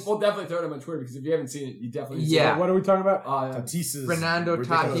mean, we'll definitely throw it on Twitter because if you haven't seen it, you definitely see it. What are we talking about? Fernando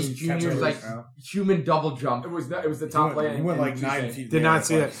Tatis Jr.'s like human double jump. It was the top play. He went like 9 feet. Did not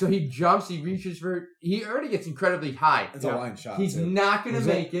see it. So he jumps, he reaches for. He already gets incredibly high. It's a line shot. He's not going to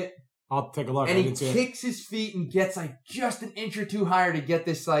make it. I'll take a look. And he kicks his feet and gets like just an inch or two higher to get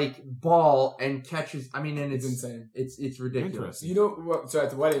this like ball and catches. I mean, and it's insane. It's ridiculous. You know what? So at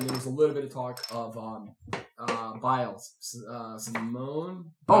the wedding, there was a little bit of talk of Biles,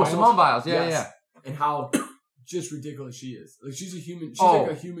 Simone Biles. Yeah. And how just ridiculous she is. Like she's a human. She's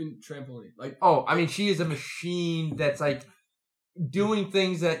like a human trampoline. Like I mean, she is a machine that's like doing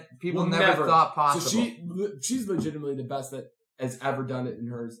things that people never thought possible. So she's legitimately the best that has ever done it in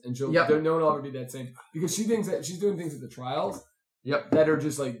hers, and no one will ever be that same because she thinks that she's doing things at the trials that are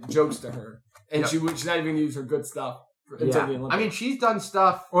just like jokes to her, and she's not even going to use her good stuff until the Olympics. I mean, she's done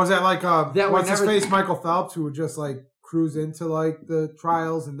stuff. Or was that like what's his face, Michael Phelps, who would just like cruise into like the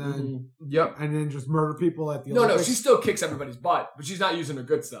trials and then and then just murder people at the Olympics? No, she still kicks everybody's butt, but she's not using her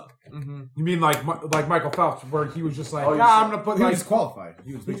good stuff. Mm-hmm. You mean like Michael Phelps, where he was just like, I'm gonna put he was qualified.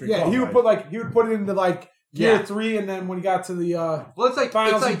 He was qualified. He would put it into like Gear 3, and then when he got to the it's like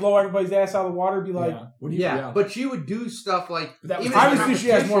finals, he'd blow everybody's ass out of the water. Be like, but she would do stuff like obviously she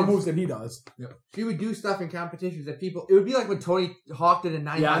has more moves than he does. Yeah. She would do stuff in competitions that people. It would be like when Tony Hawk did in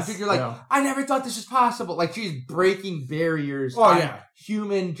 900. You're like, I never thought this was possible. Like she's breaking barriers.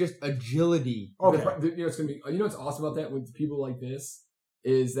 Human just agility. Okay, it's gonna be. You know what's awesome about that with people like this.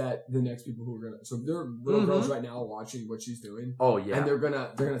 Is that the next people who are gonna? So there are little girls right now watching what she's doing. Oh yeah, and they're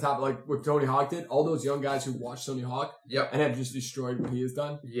gonna top like what Tony Hawk did. All those young guys who watched Tony Hawk, and have just destroyed what he has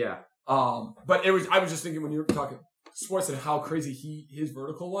done. Yeah. But I was just thinking when you were talking sports and how crazy his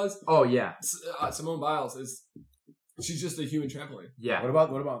vertical was. Oh yeah. Simone Biles she's just a human trampoline. Yeah. What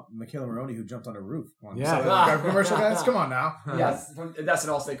about Michaela Maroney who jumped on a roof? Commercial guys, come on now. Yes, that's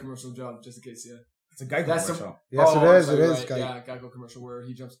an Allstate commercial job. Just in case It's a Geico commercial. Yes, it is. It is. Right. Yeah, Geico commercial where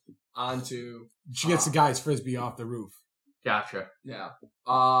he jumps onto. She gets the guy's frisbee off the roof. Gotcha. Yeah.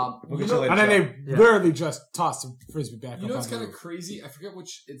 And then they literally just toss the frisbee back. You know what's kind of crazy? I forget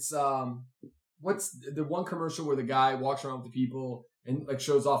which. It's what's the one commercial where the guy walks around with the people and like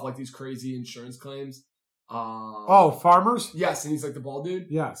shows off like these crazy insurance claims. Farmers. Yes, and he's like the bald dude.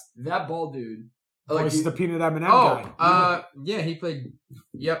 Yes, that bald dude. Like he's the peanut M&M guy. Yeah, he played.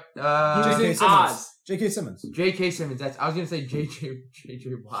 Yep. J.K. Simmons. J.K. Simmons. J.K. Simmons. I was gonna say J.J.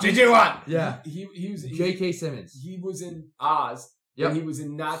 Watt. J.J. Watt. Yeah. He was J.K. Simmons. He was in Oz. Yep. And he was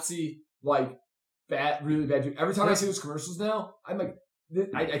in Nazi really bad dude. Every time I see those commercials now, I'm like,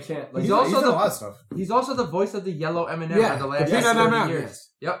 I can't. Like, he's also a lot of stuff. He's also the voice of the yellow M&M for the last 30 years. Yes.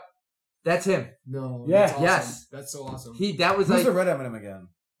 Yep. That's him. No. Yeah. That's awesome. Yes. That's so awesome. Who's the red M&M again?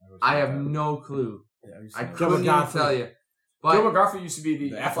 I have no clue. Yeah, I couldn't even tell you. But Joe McGarvey used to be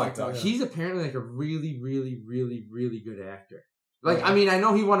the Affleck dog. He's apparently like a really, really, really, really good actor. Like, I mean, I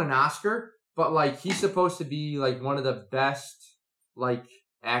know he won an Oscar, but like he's supposed to be like one of the best like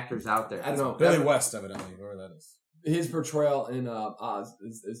actors out there. I don't know. Billy West, evidently, whoever that is. His portrayal in Oz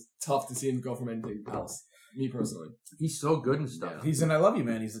is tough to see him go from anything else. Me personally, he's so good and stuff. Yeah. He's in I Love You,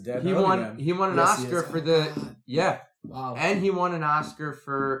 Man. He's the dad. He won an Oscar for the Wow. And he won an Oscar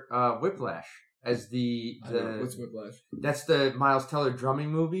for Whiplash as what's Whiplash? That's the Miles Teller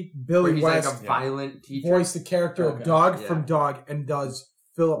drumming movie. Billy he's West, like a violent teacher. Voiced the character of Doug from Doug and does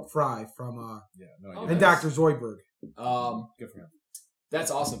Philip Fry from and Dr. Zoidberg. Good for him.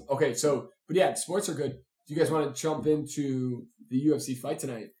 That's awesome. Okay, but yeah, sports are good. Do you guys want to jump into the UFC fight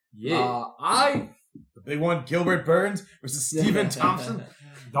tonight? Yeah. The big one, Gilbert Burns versus Stephen Thompson.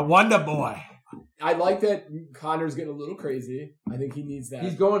 The Wonder Boy. I like that Conor's getting a little crazy. I think he needs that.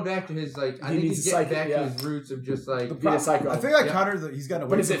 He's going back to his I think he's getting back to his roots of just like being a psycho. I feel like Conor, he's gotten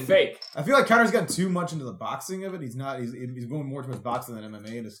away. But is it fake? I feel like Conor's gotten too much into the boxing of it. He's not. He's going more towards boxing than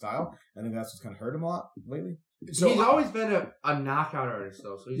MMA in his style. I think that's what's kind of hurt him a lot lately. So he's always been a knockout artist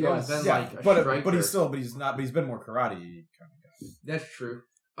though. So he's always been like a striker. But he's not. But he's been more karate kind of guy. That's true.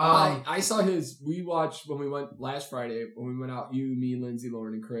 I saw we watched when we went last Friday when we went out, you, me, Lindsay,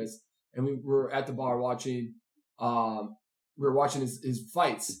 Lauren, and Chris, and we were at the bar watching, we were watching his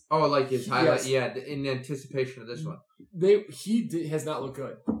fights. Oh, like his highlight, in anticipation of this one. He has not looked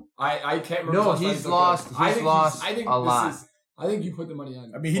good. I can't remember. No, he's lost. He's lost a lot. I think you put the money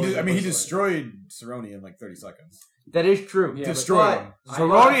on. I mean, he destroyed Cerrone in like 30 seconds. That is true. Yeah, destroyed him.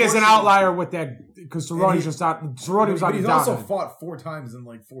 Cerrone is an outlier with that because Cerrone's just not. Cerrone was on. But he's also fought 4 times in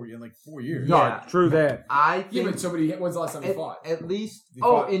like 4 years. Yeah, true that. I think. But when's the last time he fought? At least.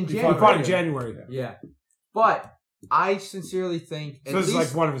 In January. He fought in January. Yeah, but I sincerely think. So this is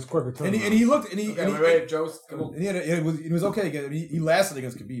like one of his quicker turns. And he looked. Wait, Joe, come on. And it was okay. He lasted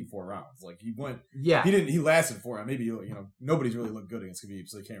against Khabib 4 rounds. Like he went. Yeah. He lasted 4 rounds. Maybe nobody's really looked good against Khabib,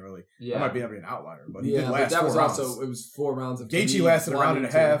 so they can't really. Yeah. That might be an outlier, but he did last. That 4 was rounds. Also it was 4 rounds of. Gaethje lasted a round and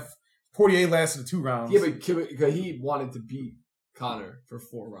a half. Poirier lasted 2 rounds. Yeah, but he wanted to beat Conor for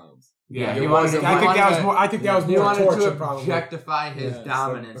 4 rounds. Yeah, I think that was more torture. To objectify his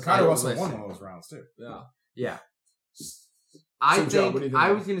dominance. But Conor also won one of those rounds too. Yeah. Yeah. I think what do you think?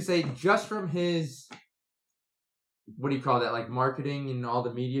 I was going to say just from his, what do you call that, like marketing and all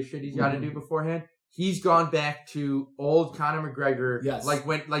the media shit he's got to do beforehand, he's gone back to old Conor McGregor. Yes. Like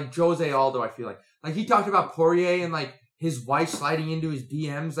Jose Aldo, I feel like he talked about Poirier and like his wife sliding into his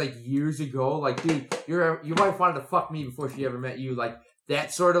DMs like years ago. Like, dude, your wife wanted to fuck me before she ever met you. Like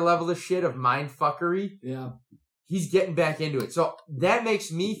that sort of level of shit of mind fuckery. Yeah. He's getting back into it. So that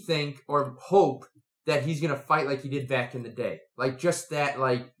makes me think or hope that he's going to fight like he did back in the day. Like just that,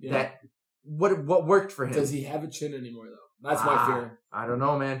 that what worked for him. Does he have a chin anymore though? That's my fear. I don't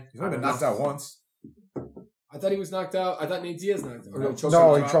know, man. He's only been knocked out once. I thought he was knocked out. I thought Nate Diaz knocked him out.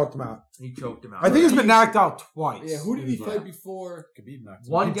 No, he choked him out. He choked him out. I think he's been knocked out twice. Yeah, who did he fight before? Khabib knocked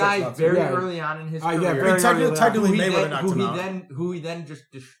him out. One guy very early on in his career. Yeah, technically Mayweather knocked him out. Who he then just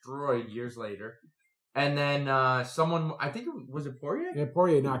destroyed years later. And then someone, I think was it Poirier? Yeah,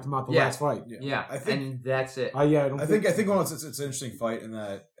 Poirier knocked him out the last fight. Yeah, I think, and that's it. I think it's an interesting fight in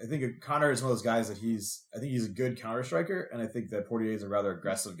that I think Conor is one of those guys that he's a good counter striker, and I think that Poirier is a rather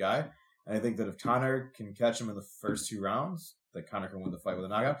aggressive guy. And I think that if Conor can catch him in the first 2 rounds, that Conor can win the fight with a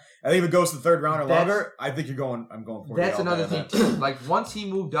knockout. I think if it goes to the 3rd round or longer, I think I'm going Poirier. That's another thing too. Like once he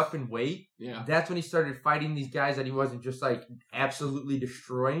moved up in weight, that's when he started fighting these guys that he wasn't just like absolutely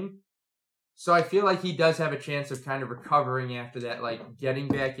destroying. So I feel like he does have a chance of kind of recovering after that, like getting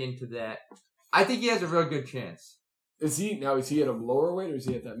back into that. I think he has a real good chance. Is he at a lower weight or is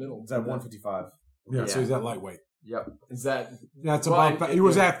he at that middle? It's at 155. Yeah, so he's at lightweight. Yep. Is that? That's about. He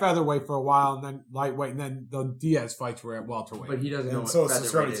was at featherweight for a while, and then lightweight, and then the Diaz fights were at welterweight. But he doesn't know. So what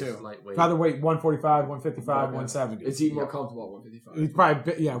it's featherweight too. is. Lightweight. Featherweight 145, 155, 170. Is he more comfortable at 155? He's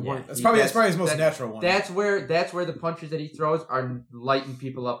probably That's probably his most natural one. That's where the punches that he throws are lighting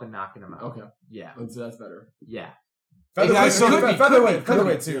people up and knocking them out. Okay. Yeah. So that's better. Yeah.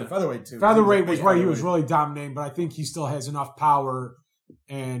 Featherweight too. Featherweight was where he was really dominating, but I think he still has enough power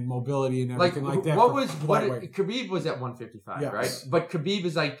and mobility and everything like that. Khabib was at 155, right? But Khabib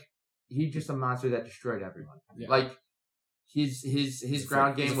is like he's just a monster that destroyed everyone. Yeah. Like his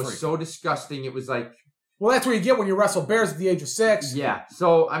ground game was so disgusting. It was like, well, that's what you get when you wrestle bears at the age of 6. Yeah.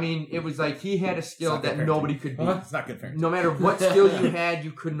 So I mean, it was like he had a skill that nobody could beat. It's not good for him. No matter what skill you had,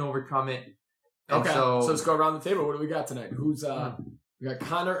 you couldn't overcome it. And okay. So let's go around the table. What do we got tonight? Who's we got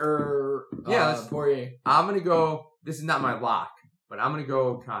Conor or Poirier? I'm gonna go. This is not my lock. But I'm going to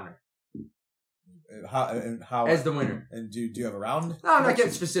go Conor. How as the winner. And do you have a round? No, I'm not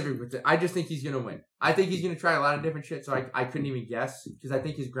getting specific with it. I just think he's going to win. I think he's going to try a lot of different shit, so I couldn't even guess. Because I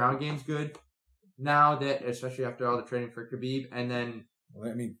think his ground game's good. Now that, especially after all the training for Khabib. And then...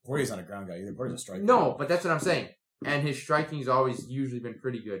 Well, I mean, Poirier's not a ground guy either. Poirier's a striker. No, but that's what I'm saying. And his striking's always usually been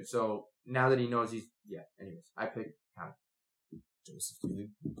pretty good. So now that he knows he's... Yeah, anyways. I pick Conor. Joseph,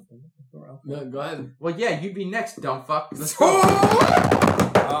 no, go ahead. Well, yeah, you'd be next, dumb fuck. Let's go.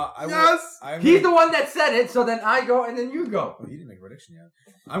 Yes! He's the one that said it, so then I go and then you go. Oh, he didn't make a prediction yet.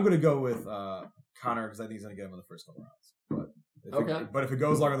 I'm going to go with Conor because I think he's going to get him in the first couple rounds. But if it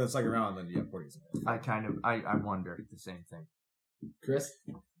goes longer than the 2nd round, then yeah, Poirier's in it. I wonder the same thing. Chris?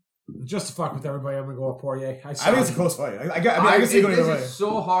 Just to fuck with everybody, I'm gonna go with Poirier. I think it's a close fight. I can see going either way. It's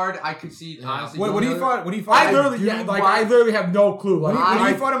so hard. I could see honestly. When he fought, I literally have no clue. When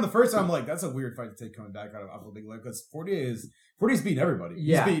he fought him the first time, I'm like, that's a weird fight to take coming back out of a big leg because Poirier's beaten everybody.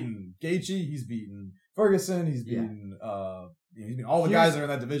 Yeah. He's beaten Gaethje. He's beaten Ferguson. He's beaten he's beaten all the guys that are in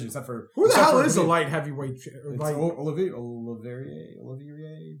that division except for who the hell is the light heavyweight? Olivier. I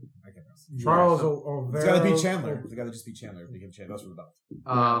can't remember. Charles Oliveira. It's got to beat Chandler. They got to just beat Chandler. That's for the belt.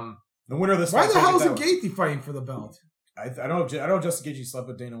 The winner of this. Why the hell isn't Gaethje fighting for the belt? I don't know if Justin Gaethje slept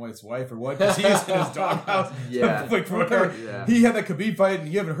with Dana White's wife or what, because he's in his doghouse. Yeah. He had that Khabib fight,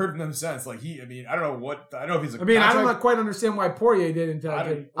 and you haven't heard from him since. Like I don't know if he's. I don't quite understand why Poirier didn't get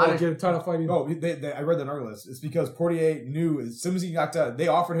a title fight. No, I read that article. It's because Poirier knew as soon as he knocked out, they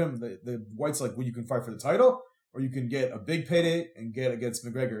offered him the White's like, well, you can fight for the title, or you can get a big payday and get against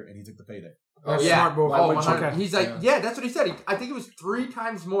McGregor, and he took the payday. Smart move. Okay. He's like, that's what he said. I think it was 3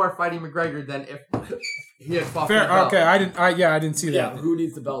 times more fighting McGregor than if he had fought. Fair. Okay, I didn't see that. Yeah, who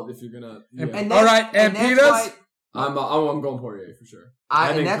needs the belt if you're gonna? Yeah. All right, and Peters. I'm going Poirier for sure.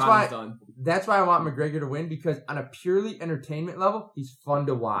 That's why I want McGregor to win, because on a purely entertainment level, he's fun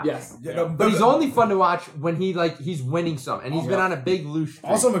to watch. Yes. But he's only fun to watch when he's winning some, and he's been on a big loose streak.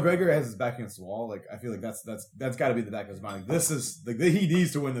 Also, McGregor has his back against the wall. Like, I feel like that's got to be the back of his mind. He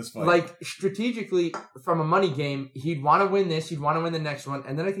needs to win this fight. Like, strategically, from a money game, he'd want to win this, he'd want to win the next one,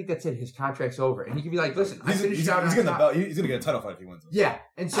 and then I think that's it. His contract's over, and he can be like, "Listen, he's getting the belt. He's gonna get a title fight if he wins this. Yeah,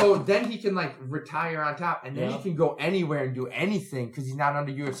 and so then he can retire on top, and then he can go anywhere and do anything because he's not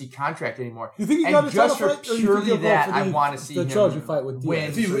under UFC contract anymore. You think he got a title fight? Purely that, I want to see him fight with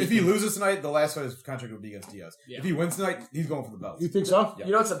Diaz. If he loses tonight, the last fight of his contract will be against Diaz. Yeah. If he wins tonight, he's going for the belt. You think so? Yeah.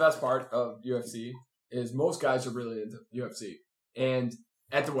 You know what's the best part of UFC is most guys are really into UFC. And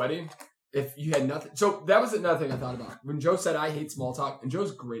at the wedding, if you had nothing... So that was another thing I thought about. When Joe said, I hate small talk, and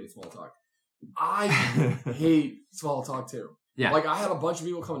Joe's great at small talk. I hate small talk too. Yeah. Like, I have a bunch of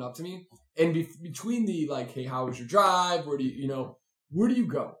people coming up to me, and between the, hey, how was your drive? Where do you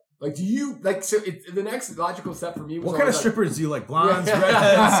go? Like, do you like? So the next logical step for me was what kind of strippers do you like? Blondes,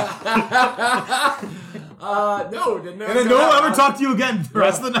 redheads? No. And then no one ever talk to you again for the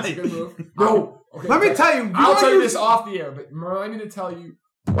rest of the night. Good move. No. Okay, let me tell you. I'll tell you this off the air, but remind me to tell you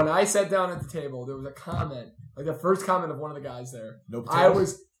when I sat down at the table, there was a comment, like the first comment of one of the guys there. No potatoes. I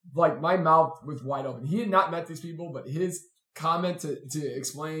was like, my mouth was wide open. He had not met these people, but his comment to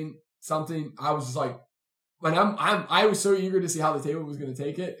explain something, I was just like. When I was so eager to see how the table was going to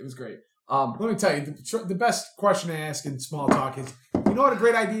take it. It was great. Let me tell you, the best question to ask in small talk is, you know what a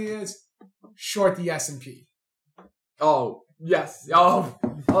great idea is? Short the S&P. Oh, yes. Oh,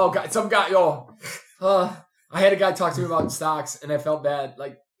 God. Some guy, I had a guy talk to me about stocks, and I felt bad.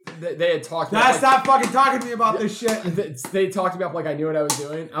 Like, they had talked about stop fucking talking to me about this shit. They talked about like I knew what I was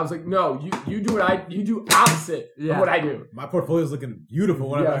doing. I was like, no, you do opposite of what I do. My portfolio is looking beautiful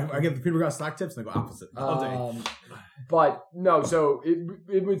when I get the people who got stock tips and I go opposite all day. But no, so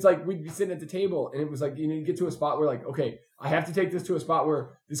it was like we'd be sitting at the table and it was like you get to a spot where like, okay, I have to take this to a spot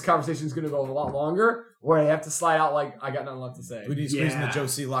where this conversation is going to go a lot longer, or I have to slide out like I got nothing left to say. We need to squeeze in the Joe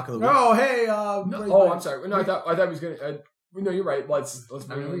C. lock of the week. Oh, hey. I'm sorry. No, I thought he was going to. No, you're right. Let's.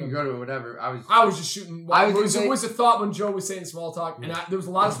 I mean, we can go to whatever. I was just shooting. It was a thought when Joe was saying small talk, and there was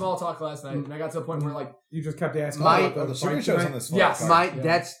a lot of small talk last night, and I got to the point where like you just kept asking. The Sugar Show's on this.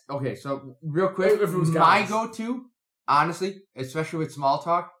 That's okay. So real quick, if it was my go-to, honestly, especially with small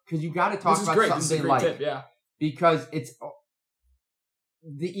talk, because you got to talk about something they like. Tip, yeah. Because it's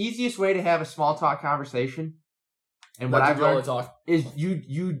the easiest way to have a small talk conversation. And what I've learned is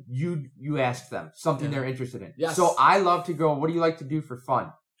you ask them something they're interested in. Yes. So I love to go, what do you like to do for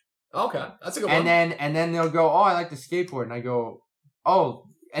fun? Okay. That's a good one. And then they'll go, oh, I like to skateboard. And I go, oh.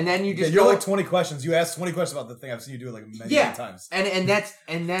 And then you just you're like 20 questions. You ask 20 questions about the thing. I've seen you do it like many times.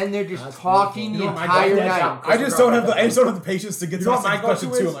 And then they're just talking the entire night. I just don't have the patience to get to my question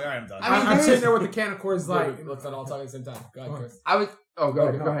too. I'm like, all right, I'm done. I'm sitting there with the can of Coors Light. Let's not all talk at the same time. Go ahead, Chris.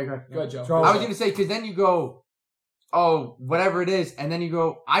 Go ahead, Joe. I was going to say, because then you go, oh, whatever it is, and then you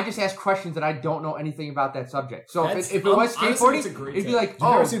go, I just ask questions that I don't know anything about that subject. So if it was skateboarding, it'd be like,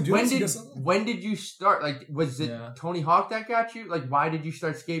 when did you start? Like, was it Tony Hawk that got you? Like, why did you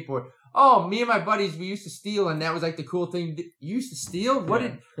start skateboard? Oh, me and my buddies, we used to steal, and that was like the cool thing. You used to steal? What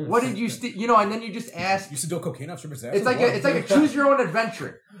did you steal? You know, and then you just ask. You used to do cocaine off strippers' asses? It's like a choose your own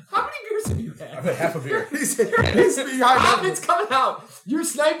adventure. How many beers have you had? I've had half a beer. It's coming out. You're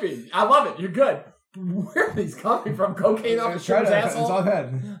sniping. I love it. You're good. Where are these coming from? Cocaine off the stripper's asshole? It's all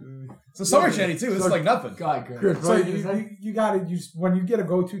had. It's a summer shanty too. This is like nothing. God, good. So you gotta when you get a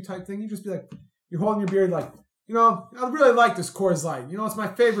go-to type thing, you just be like, you're holding your beer like, you know, I really like this Coors Light. You know, it's my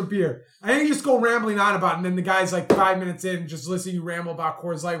favorite beer. I think you just go rambling on about it, and then the guy's like 5 minutes in, just listening you ramble about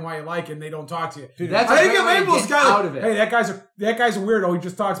Coors Light and why you like it, and they don't talk to you. Dude, I think you label this guy out of it. Hey, that guy's a weirdo. He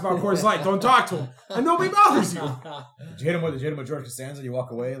just talks about Coors Light. Don't talk to him, and nobody bothers you. Did you hit him with George Costanza? You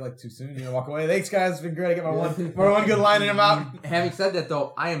walk away like too soon. You walk away. Thanks, guys. It's been great. I get my one good line in him out. Having said that,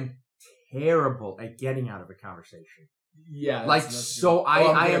 though, I am terrible at getting out of a conversation. Yeah, I am so.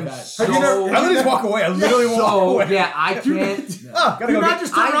 I literally just walk away. I literally walk away. Yeah, I can't. You're not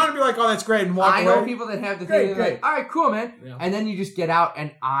just turn around and be like, "Oh, that's great," and walk away. I know people that have the thing. Like, all right, cool, man. Yeah. And then you just get out,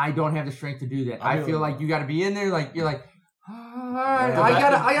 and I don't have the strength to do that. I feel like you got to be in there, like you're like, all right,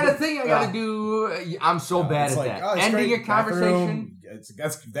 I got a thing I got to do. I'm so bad at that. Oh, ending your conversation.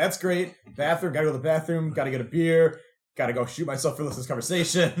 That's great. Bathroom. Got to go to the bathroom. Got to get a beer. Got to go shoot myself for this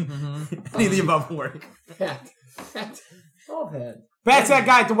conversation. Mm-hmm. Any of the above work. That's that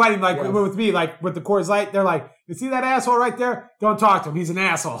guy at the wedding, like with me, like with the Coors Light. They're like, you see that asshole right there? Don't talk to him. He's an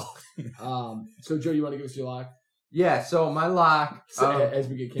asshole. So Joe, you want to give us your lock? Yeah. So my lock, as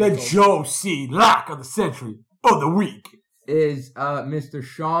we get canceled, the Joe C. lock of the century or the week is Mr.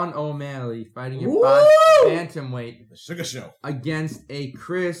 Sean O'Malley fighting at bantamweight, the Sugar Show, against a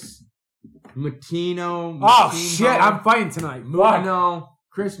Chris Mutino. Oh shit! I'm fighting tonight.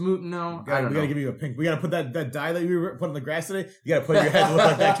 Chris Mutino. We gotta give you a pink. We gotta put that dye that you put on the grass today. You gotta put your head to look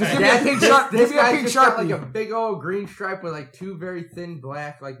like that guy. This guy's just got like a big old green stripe with like two very thin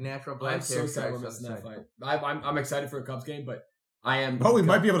black, like natural black. I'm so sad we're missing that fight. I'm excited for a Cubs game, but I am. Oh, we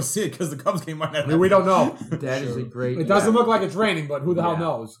might be able to see it because the Cubs game might not. We don't know. That is a great. It doesn't look like it's raining, but who the hell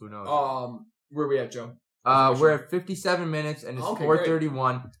knows? Who knows? Where are we at, Joe? We're at 57 minutes and it's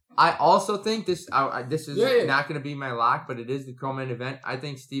 4:31. I also think this is not going to be my lock, but it is the co-main event. I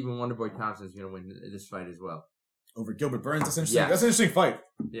think Stephen Wonderboy Thompson is going to win this fight as well. Over Gilbert Burns. That's interesting. Yeah. That's an interesting fight.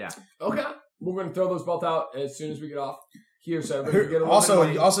 Yeah. Okay. We're going to throw those both out as soon as we get off here. So also,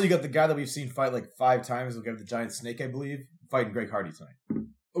 you got the guy that we've seen fight like 5 times. We'll get the giant snake, I believe, fighting Greg Hardy tonight.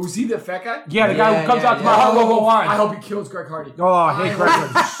 Oh, was he the fat guy? Yeah, the guy who comes out to my heart logo line. I hope he kills Greg Hardy. Oh, I hate Greg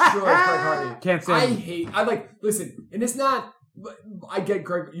Hardy. Destroys Greg Hardy. Can't say. Listen, and it's not. I get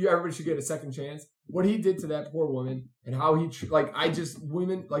Greg. Everybody should get a second chance. What he did to that poor woman and how he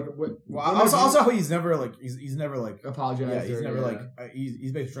women like. Also, he's never apologized. Yeah, he's never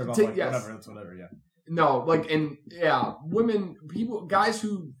he's basically whatever. That's whatever. Yeah. No, women, people, guys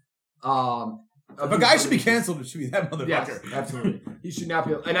who. If a guy should be canceled, it should be that motherfucker. Yes, absolutely. He should not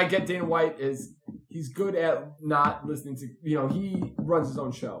be. And I get Dana White he's good at not listening to, he runs his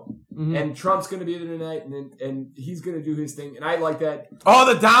own show. Mm-hmm. And Trump's going to be there tonight, and he's going to do his thing. And I like that.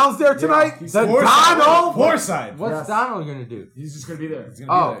 Oh, the Donald's there tonight? Yeah, Donald? Forsythe. What's Donald going to do? He's just going to be there.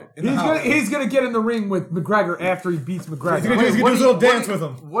 He's going to get in the ring with McGregor after he beats McGregor. He's going to do his little dance with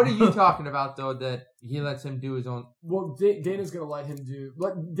him. What are you talking about, though, that he lets him do his own? Well, Dana's going to let him do.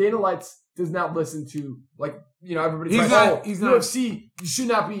 Dana does not listen to, everybody's he's not. UFC, you should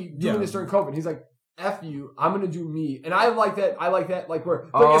not be doing this during COVID. He's like, F you, I'm going to do me. And I like that. Where,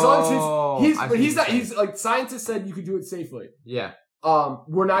 as long as he's not, he's like, scientists said you could do it safely. Yeah.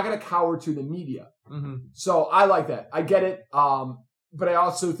 We're not going to cower to the media. Mm-hmm. So I like that. I get it. But I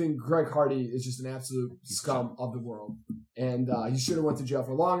also think Greg Hardy is just an absolute scum of the world, and he should have went to jail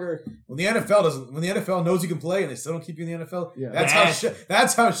for longer. When the NFL knows you can play and they still don't keep you in the NFL,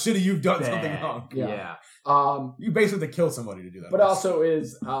 that's how shitty you've done something wrong. Yeah. You basically have to kill somebody to do that. But also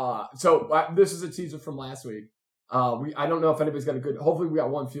this is a teaser from last week. I don't know if anybody's got a good. Hopefully, we got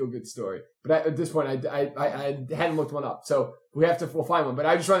one feel good story. But at this point, I hadn't looked one up, so we'll find one. But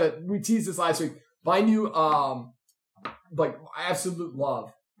I just we teased this last week. My new absolute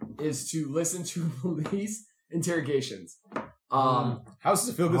love is to listen to police interrogations. How's this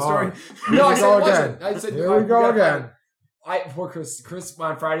a feel good story? No, I said here we go again. Before Chris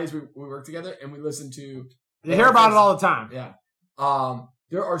on Fridays we work together and we listen to. You hear about it all the time. Yeah.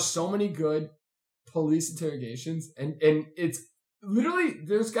 There are so many good police interrogations, and it's literally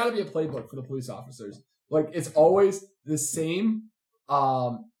there's got to be a playbook for the police officers. Like it's always the same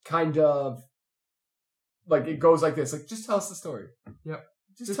kind of. Like it goes like this, like just tell us the story. Yep.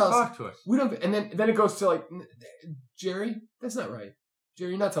 Just tell talk to us. We don't, and then it goes to Jerry, that's not right. Jerry,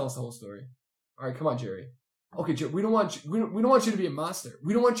 you're not telling us the whole story. All right, come on, Jerry. Okay, Jerry, we don't want you to be a monster.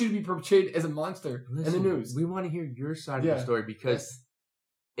 We don't want you to be portrayed as a monster in the news. We want to hear your side of the story because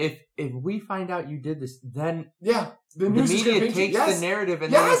if we find out you did this, then the media takes the narrative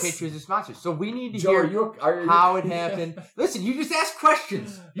and then they paint you as a monster. So we need to hear how it happened. Listen, you just ask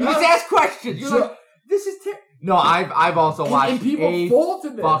questions. You're like, this is terrible. No, I've also watched and people fall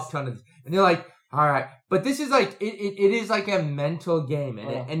to this. Fuck ton of this. And they're like, all right. But this is like, it is like a mental game.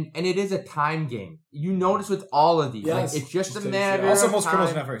 And it is a time game. You notice with all of these. Yes. Like, it's just a matter of also, most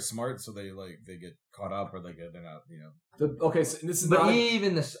criminals are not very smart, so they get caught up or they're not, so this is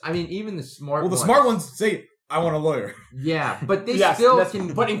even the smart ones. Well, the smart ones say, I want a lawyer. Yeah, but they still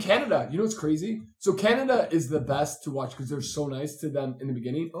can. But in Canada, you know what's crazy? So Canada is the best to watch because they're so nice to them in the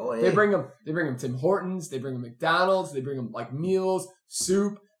beginning. Oh, yeah. They bring them Tim Hortons, they bring them McDonald's, they bring them like meals,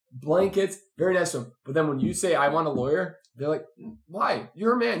 soup, blankets, very nice to them. But then when you say I want a lawyer, they're like, why?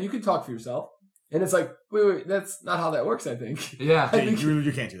 You're a man, you can talk for yourself. And it's like, wait, that's not how that works, I think. Yeah. You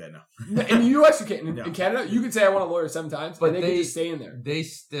can't do that now. In the U.S., you can't. In Canada, you can say, I want a lawyer 7 times, but they can just stay in there. They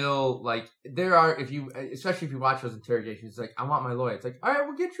still, there are, especially if you watch those interrogations, it's like, I want my lawyer. It's like, all right,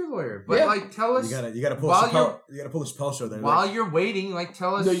 we'll get your lawyer. But, tell us. You gotta pull the Chappelle show there. While you're waiting,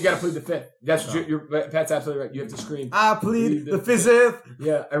 tell us. No, you gotta plead the fifth. That's Pat's absolutely right. You have to scream. I plead the fifth.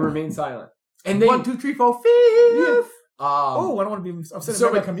 Yeah, and remain silent. And 1, 2, 3, 4, 5. Yeah. I don't want to be upset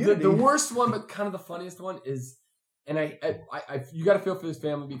about my community. The worst one, but kind of the funniest one is, and I you got to feel for this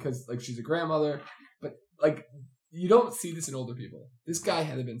family because she's a grandmother, but you don't see this in older people. This guy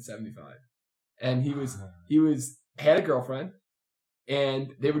had to been 75, and he had a girlfriend,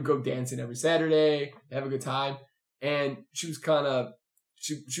 and they would go dancing every Saturday, have a good time, and she was kind of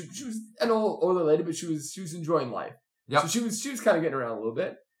she was an older lady, but she was enjoying life. Yep. So she was kind of getting around a little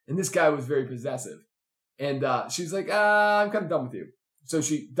bit, and this guy was very possessive. And she's like, I'm kind of done with you. So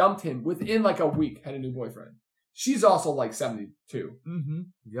she dumped him within a week, had a new boyfriend. She's also 72. Mm-hmm.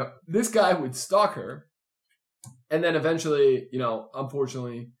 Yep. This guy would stalk her and then eventually,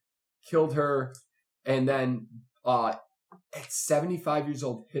 unfortunately killed her. And then at 75 years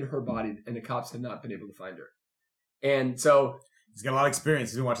old, hid her body and the cops had not been able to find her. And so... He's got a lot of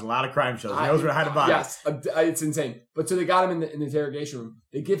experience. He's been watching a lot of crime shows. He knows where to hide a body. Yes. It's insane. But so they got him in the interrogation room.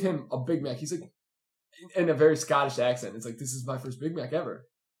 They give him a Big Mac. He's like... in a very Scottish accent. It's like, this is my first Big Mac ever.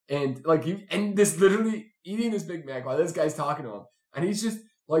 And this literally eating this Big Mac while this guy's talking to him. And he's just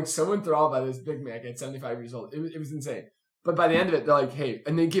so enthralled by this Big Mac at 75 years old. It was insane. But by the end of it, they're like, hey,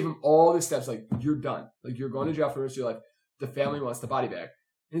 and they give him all the steps, like, you're done. Like, you're going to jail for the rest of your life. The family wants the body back.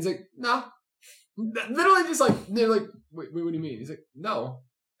 And he's like, no. Literally just like, they're like, wait, what do you mean? He's like, no.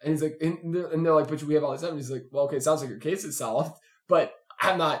 And he's like, and they're like, but we have all this evidence. He's like, well, okay, it sounds like your case is solved, but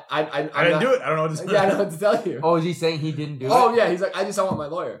I'm not. I didn't do it. I don't know what to say. Yeah, I don't know what to tell you. Oh, is he saying he didn't do it? Oh, yeah. He's like, I want my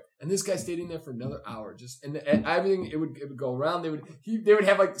lawyer. And this guy stayed in there for another hour. Just and everything, it would go around. They would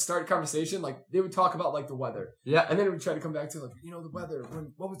have like start a conversation. Like they would talk about like the weather. Yeah. And then it would try to come back to like, the weather.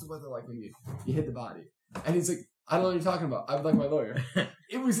 What was the weather like when you hit the body? And he's like, I don't know what you're talking about. I would like my lawyer.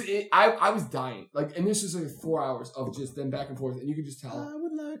 I was dying. Like, and this was like 4 hours of just them back and forth, and you could just tell. I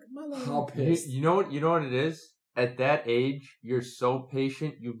would like my lawyer. How pissed. You know what it is? At that age, you're so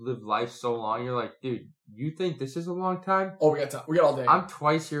patient. You've lived life so long. You're like, dude, you think this is a long time? Oh, we got time. We got all day. I'm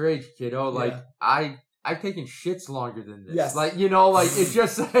twice your age, kiddo. Like, I've taken shits longer than this. Yes. Like, like, it's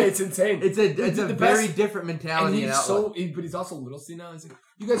just like, it's insane. It's a very different mentality. And but he's also little senile. He's like,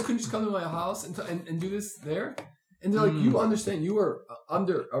 you guys couldn't just come to my house and do this there? And they're like, you understand, you were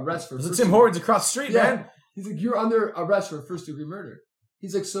under arrest for Tim Hortons across the street, man. He's like, you're under arrest for first-degree murder.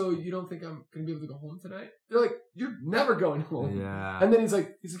 He's like, so you don't think I'm going to be able to go home tonight? They're like, you're never going home. Yeah. And then he's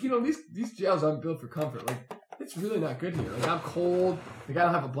like, these jails aren't built for comfort. Like, it's really not good here. Like, I'm cold. Like, I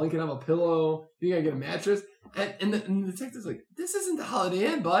don't have a blanket. I have a pillow. You got to get a mattress. And the detective's like, this isn't the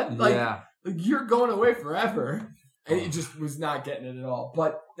Holiday Inn, bud. Like, like, you're going away forever. And he just was not getting it at all.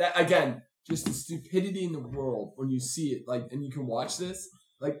 But, that again, just the stupidity in the world when you see it, like, and you can watch this.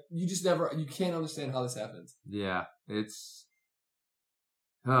 Like, you can't understand how this happens. Yeah, it's...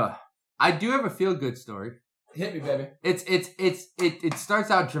 I do have a feel-good story. Hit me, baby. It starts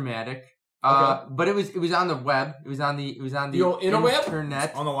out dramatic, okay. But it was on the web. It was on the old interweb?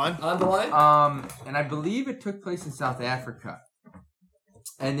 Internet. On the line. And I believe it took place in South Africa.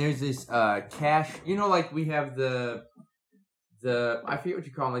 And there's this cash. Like we have the I forget what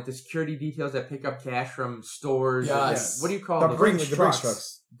you call them, like the security details that pick up cash from stores. Yes. What do you call them? The Brinks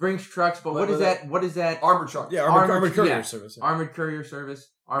trucks. Brinks trucks, but what is that? What is that? Armored truck. Yeah, armored courier service. Yeah. Armored courier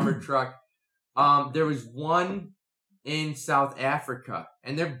service. Armored truck. There was one in South Africa,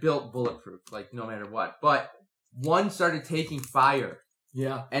 and they're built bulletproof, like no matter what. But one started taking fire.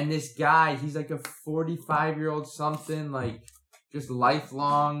 Yeah. And this guy, he's like a 45-year-old something, like just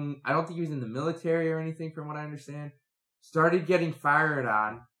lifelong. I don't think he was in the military or anything, from what I understand. Started getting fired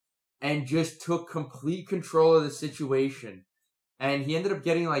on, and just took complete control of the situation. And he ended up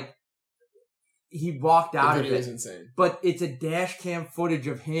getting he walked out of it. Is insane. But it's a dash cam footage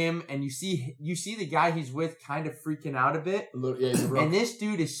of him, and you see the guy he's with kind of freaking out a bit. And this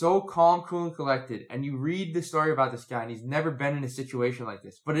dude is so calm, cool, and collected. And you read the story about this guy, and he's never been in a situation like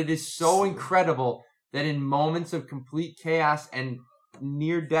this. But it is so incredible that in moments of complete chaos and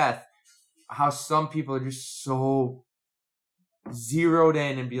near death, how some people are just so zeroed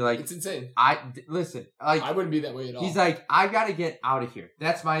in and be like, it's insane. Listen, like, I wouldn't be that way at all. He's like, I gotta get out of here.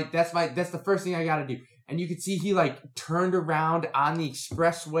 That's the first thing I gotta do. And you could see he turned around on the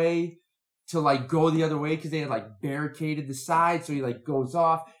expressway to go the other way because they had barricaded the side. So he goes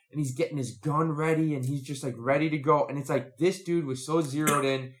off and he's getting his gun ready and he's just ready to go. And it's this dude was so zeroed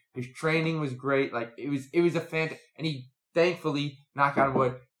in. His training was great. It was a fantastic. And he thankfully, knock on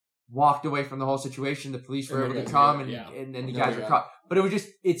wood, walked away from the whole situation. The police were able to come, and then the guys were caught. But it was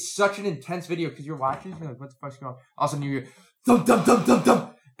it's such an intense video because you're watching, you're like, what the fuck's going on? All of a sudden you hear, thump, thump, thump, thump,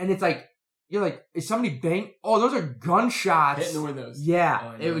 thump. And it's you're like, is somebody bang? Oh, those are gunshots. Hitting the windows.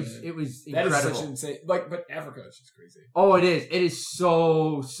 Yeah, it was incredible. That is such insane. But Africa is just crazy. Oh, it is. It is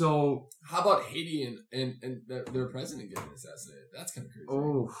so. How about Haiti and their president getting assassinated? That's kind of crazy.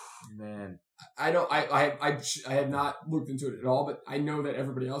 Oh, man. I have not looked into it at all, but I know that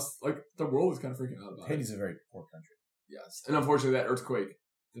everybody else, the world is kind of freaking out about it. Haiti's a very poor country. Yes, and unfortunately, that earthquake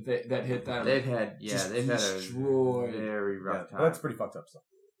that hit them, they've had a very rough time. Well, that's pretty fucked up stuff.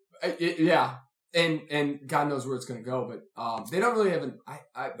 And God knows where it's going to go, but they don't really have an.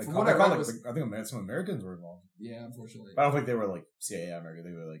 I think some Americans were involved. Yeah, unfortunately, but I don't think they were CIA America.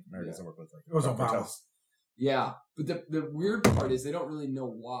 They were Americans that work with it was Obama. Yeah, but the weird part is they don't really know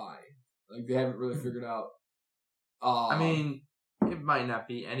why. They haven't really figured out. I mean, it might not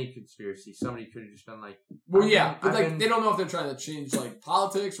be any conspiracy. Somebody could have just been well, yeah, but they don't know if they're trying to change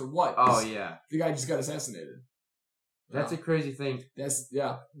politics or what. Oh yeah, the guy just got assassinated. That's a crazy thing.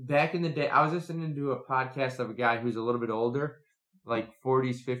 Back in the day, I was listening to a podcast of a guy who's a little bit older,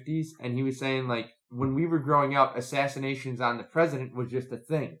 40s, 50s, and he was saying when we were growing up, assassinations on the president was just a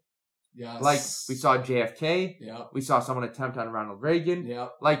thing. Yes. We saw JFK. Yeah. We saw someone attempt on Ronald Reagan. Yeah.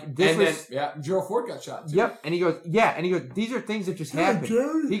 Gerald Ford got shot too. Yep. And he goes, these are things that just happen.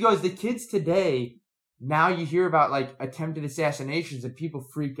 He goes, the kids today, now you hear about like attempted assassinations and people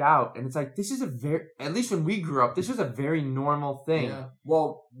freak out, and it's like this is at least when we grew up, this was a very normal thing. Yeah.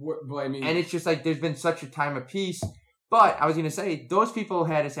 Well, I mean, and it's just like there's been such a time of peace. But I was going to say, those people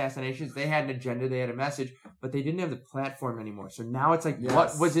had assassinations. They had an agenda. They had a message. But they didn't have the platform anymore. So now it's like,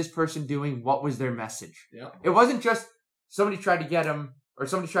 what was this person doing? What was their message? Yeah. It wasn't just somebody tried to get him or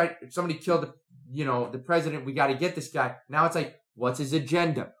somebody killed the president. We got to get this guy. Now it's like, what's his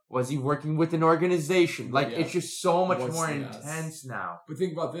agenda? Was he working with an organization? Like, it's just so much more intense now. But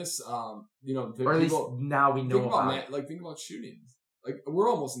think about this, or at least now we know about it. Think about shootings. Like, we're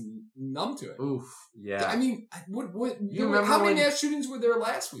almost numb to it. Oof. Yeah. I mean, how many mass shootings were there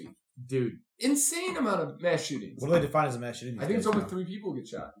last week? Dude. Insane amount of mass shootings. What do they define as a mass shooting? I think it's over 3 people get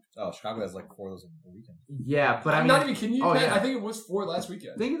shot. Oh, Chicago has like 4 of those a weekend. Yeah, but I'm not even kidding you. I think it was 4 last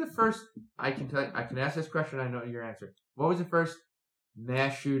weekend. Think of the first. I can ask this question. I know your answer. What was the first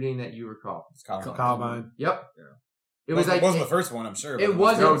mass shooting that you recall? It's Columbine. Columbine. Yep. Yeah. It wasn't the first one, I'm sure. It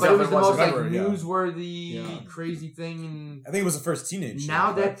wasn't, but it was the most newsworthy, crazy thing. And I think it was the first teenage.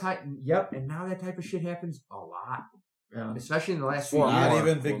 Now that type, and now that type of shit happens a lot, especially in the last few years. Not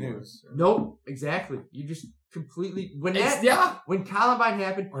even big news. Nope, exactly. You just completely when Columbine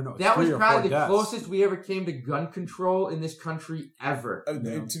happened, that was probably the closest we ever came to gun control in this country ever.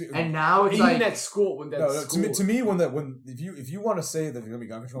 And now it's even at school to me if you want to say that there's gonna be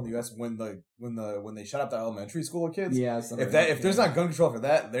gun control in the U.S. when they shut up the elementary school kids, if there's not gun control for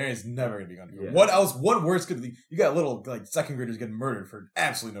that, there is never gonna be gun control. Yeah. What worse could be? You got little like second graders getting murdered for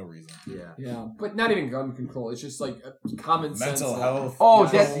absolutely no reason. Yeah, but not even gun control. It's just like common sense. Mental health. Oh,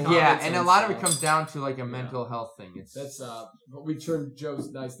 and a lot of it comes down to like a mental health thing. But we turned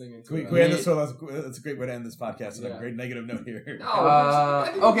Joe's nice thing into. Can we end this? That's a great way to end this podcast. On a great negative note here.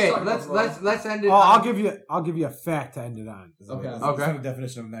 Okay, let's end it. I'll give you a fact to end it on. Okay. What kind of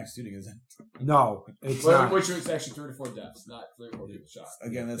definition of a mass shooting is that? No, it's not. Which was actually 3 to 4 deaths, not 3 or 4 people shot.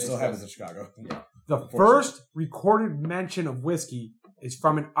 Again, that still happens in Chicago. Yeah. The first recorded mention of whiskey is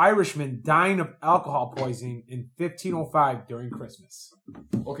from an Irishman dying of alcohol poisoning in 1505 during Christmas.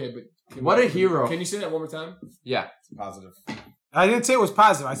 Okay, but what a hero. Can you say that one more time? Yeah. It's positive. I didn't say it was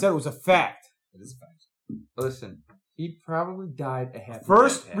positive. I said it was a fact. It is a fact. Listen, he probably died a happy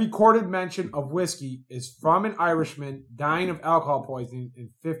First recorded mention of whiskey is from an Irishman dying of alcohol poisoning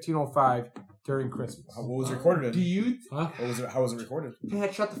in 1505 during Christmas. What was recorded? How was it recorded?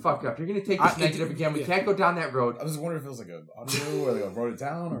 Pat, shut the fuck up. You're going to take this negative again. We can't go down that road. I was wondering if it was like an audio or they wrote it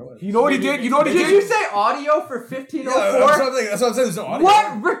down or what. You know what he did? Did you say audio for 1504? Yeah, that's what I'm saying. There's no audio.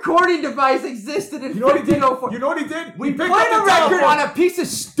 What recording device existed in 1504? You know what he did? We played a record on a piece of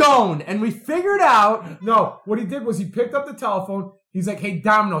stone and we figured out. No, what he did was he picked up the telephone. He's like, "Hey,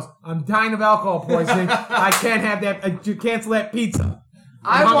 Domino's, I'm dying of alcohol poisoning. I can't have that. You cancel that pizza."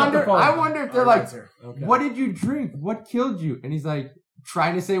 I wonder if they're like, what did you drink? What killed you? And he's like,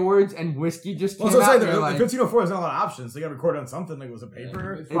 trying to say words, and whiskey just came out. The 1504 is not a lot of options. They got to record on something. Like it was a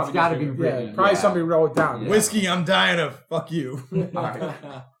paper. It's got to be written. Probably somebody wrote it down. Whiskey, I'm dying of. Fuck you.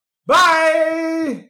 Bye!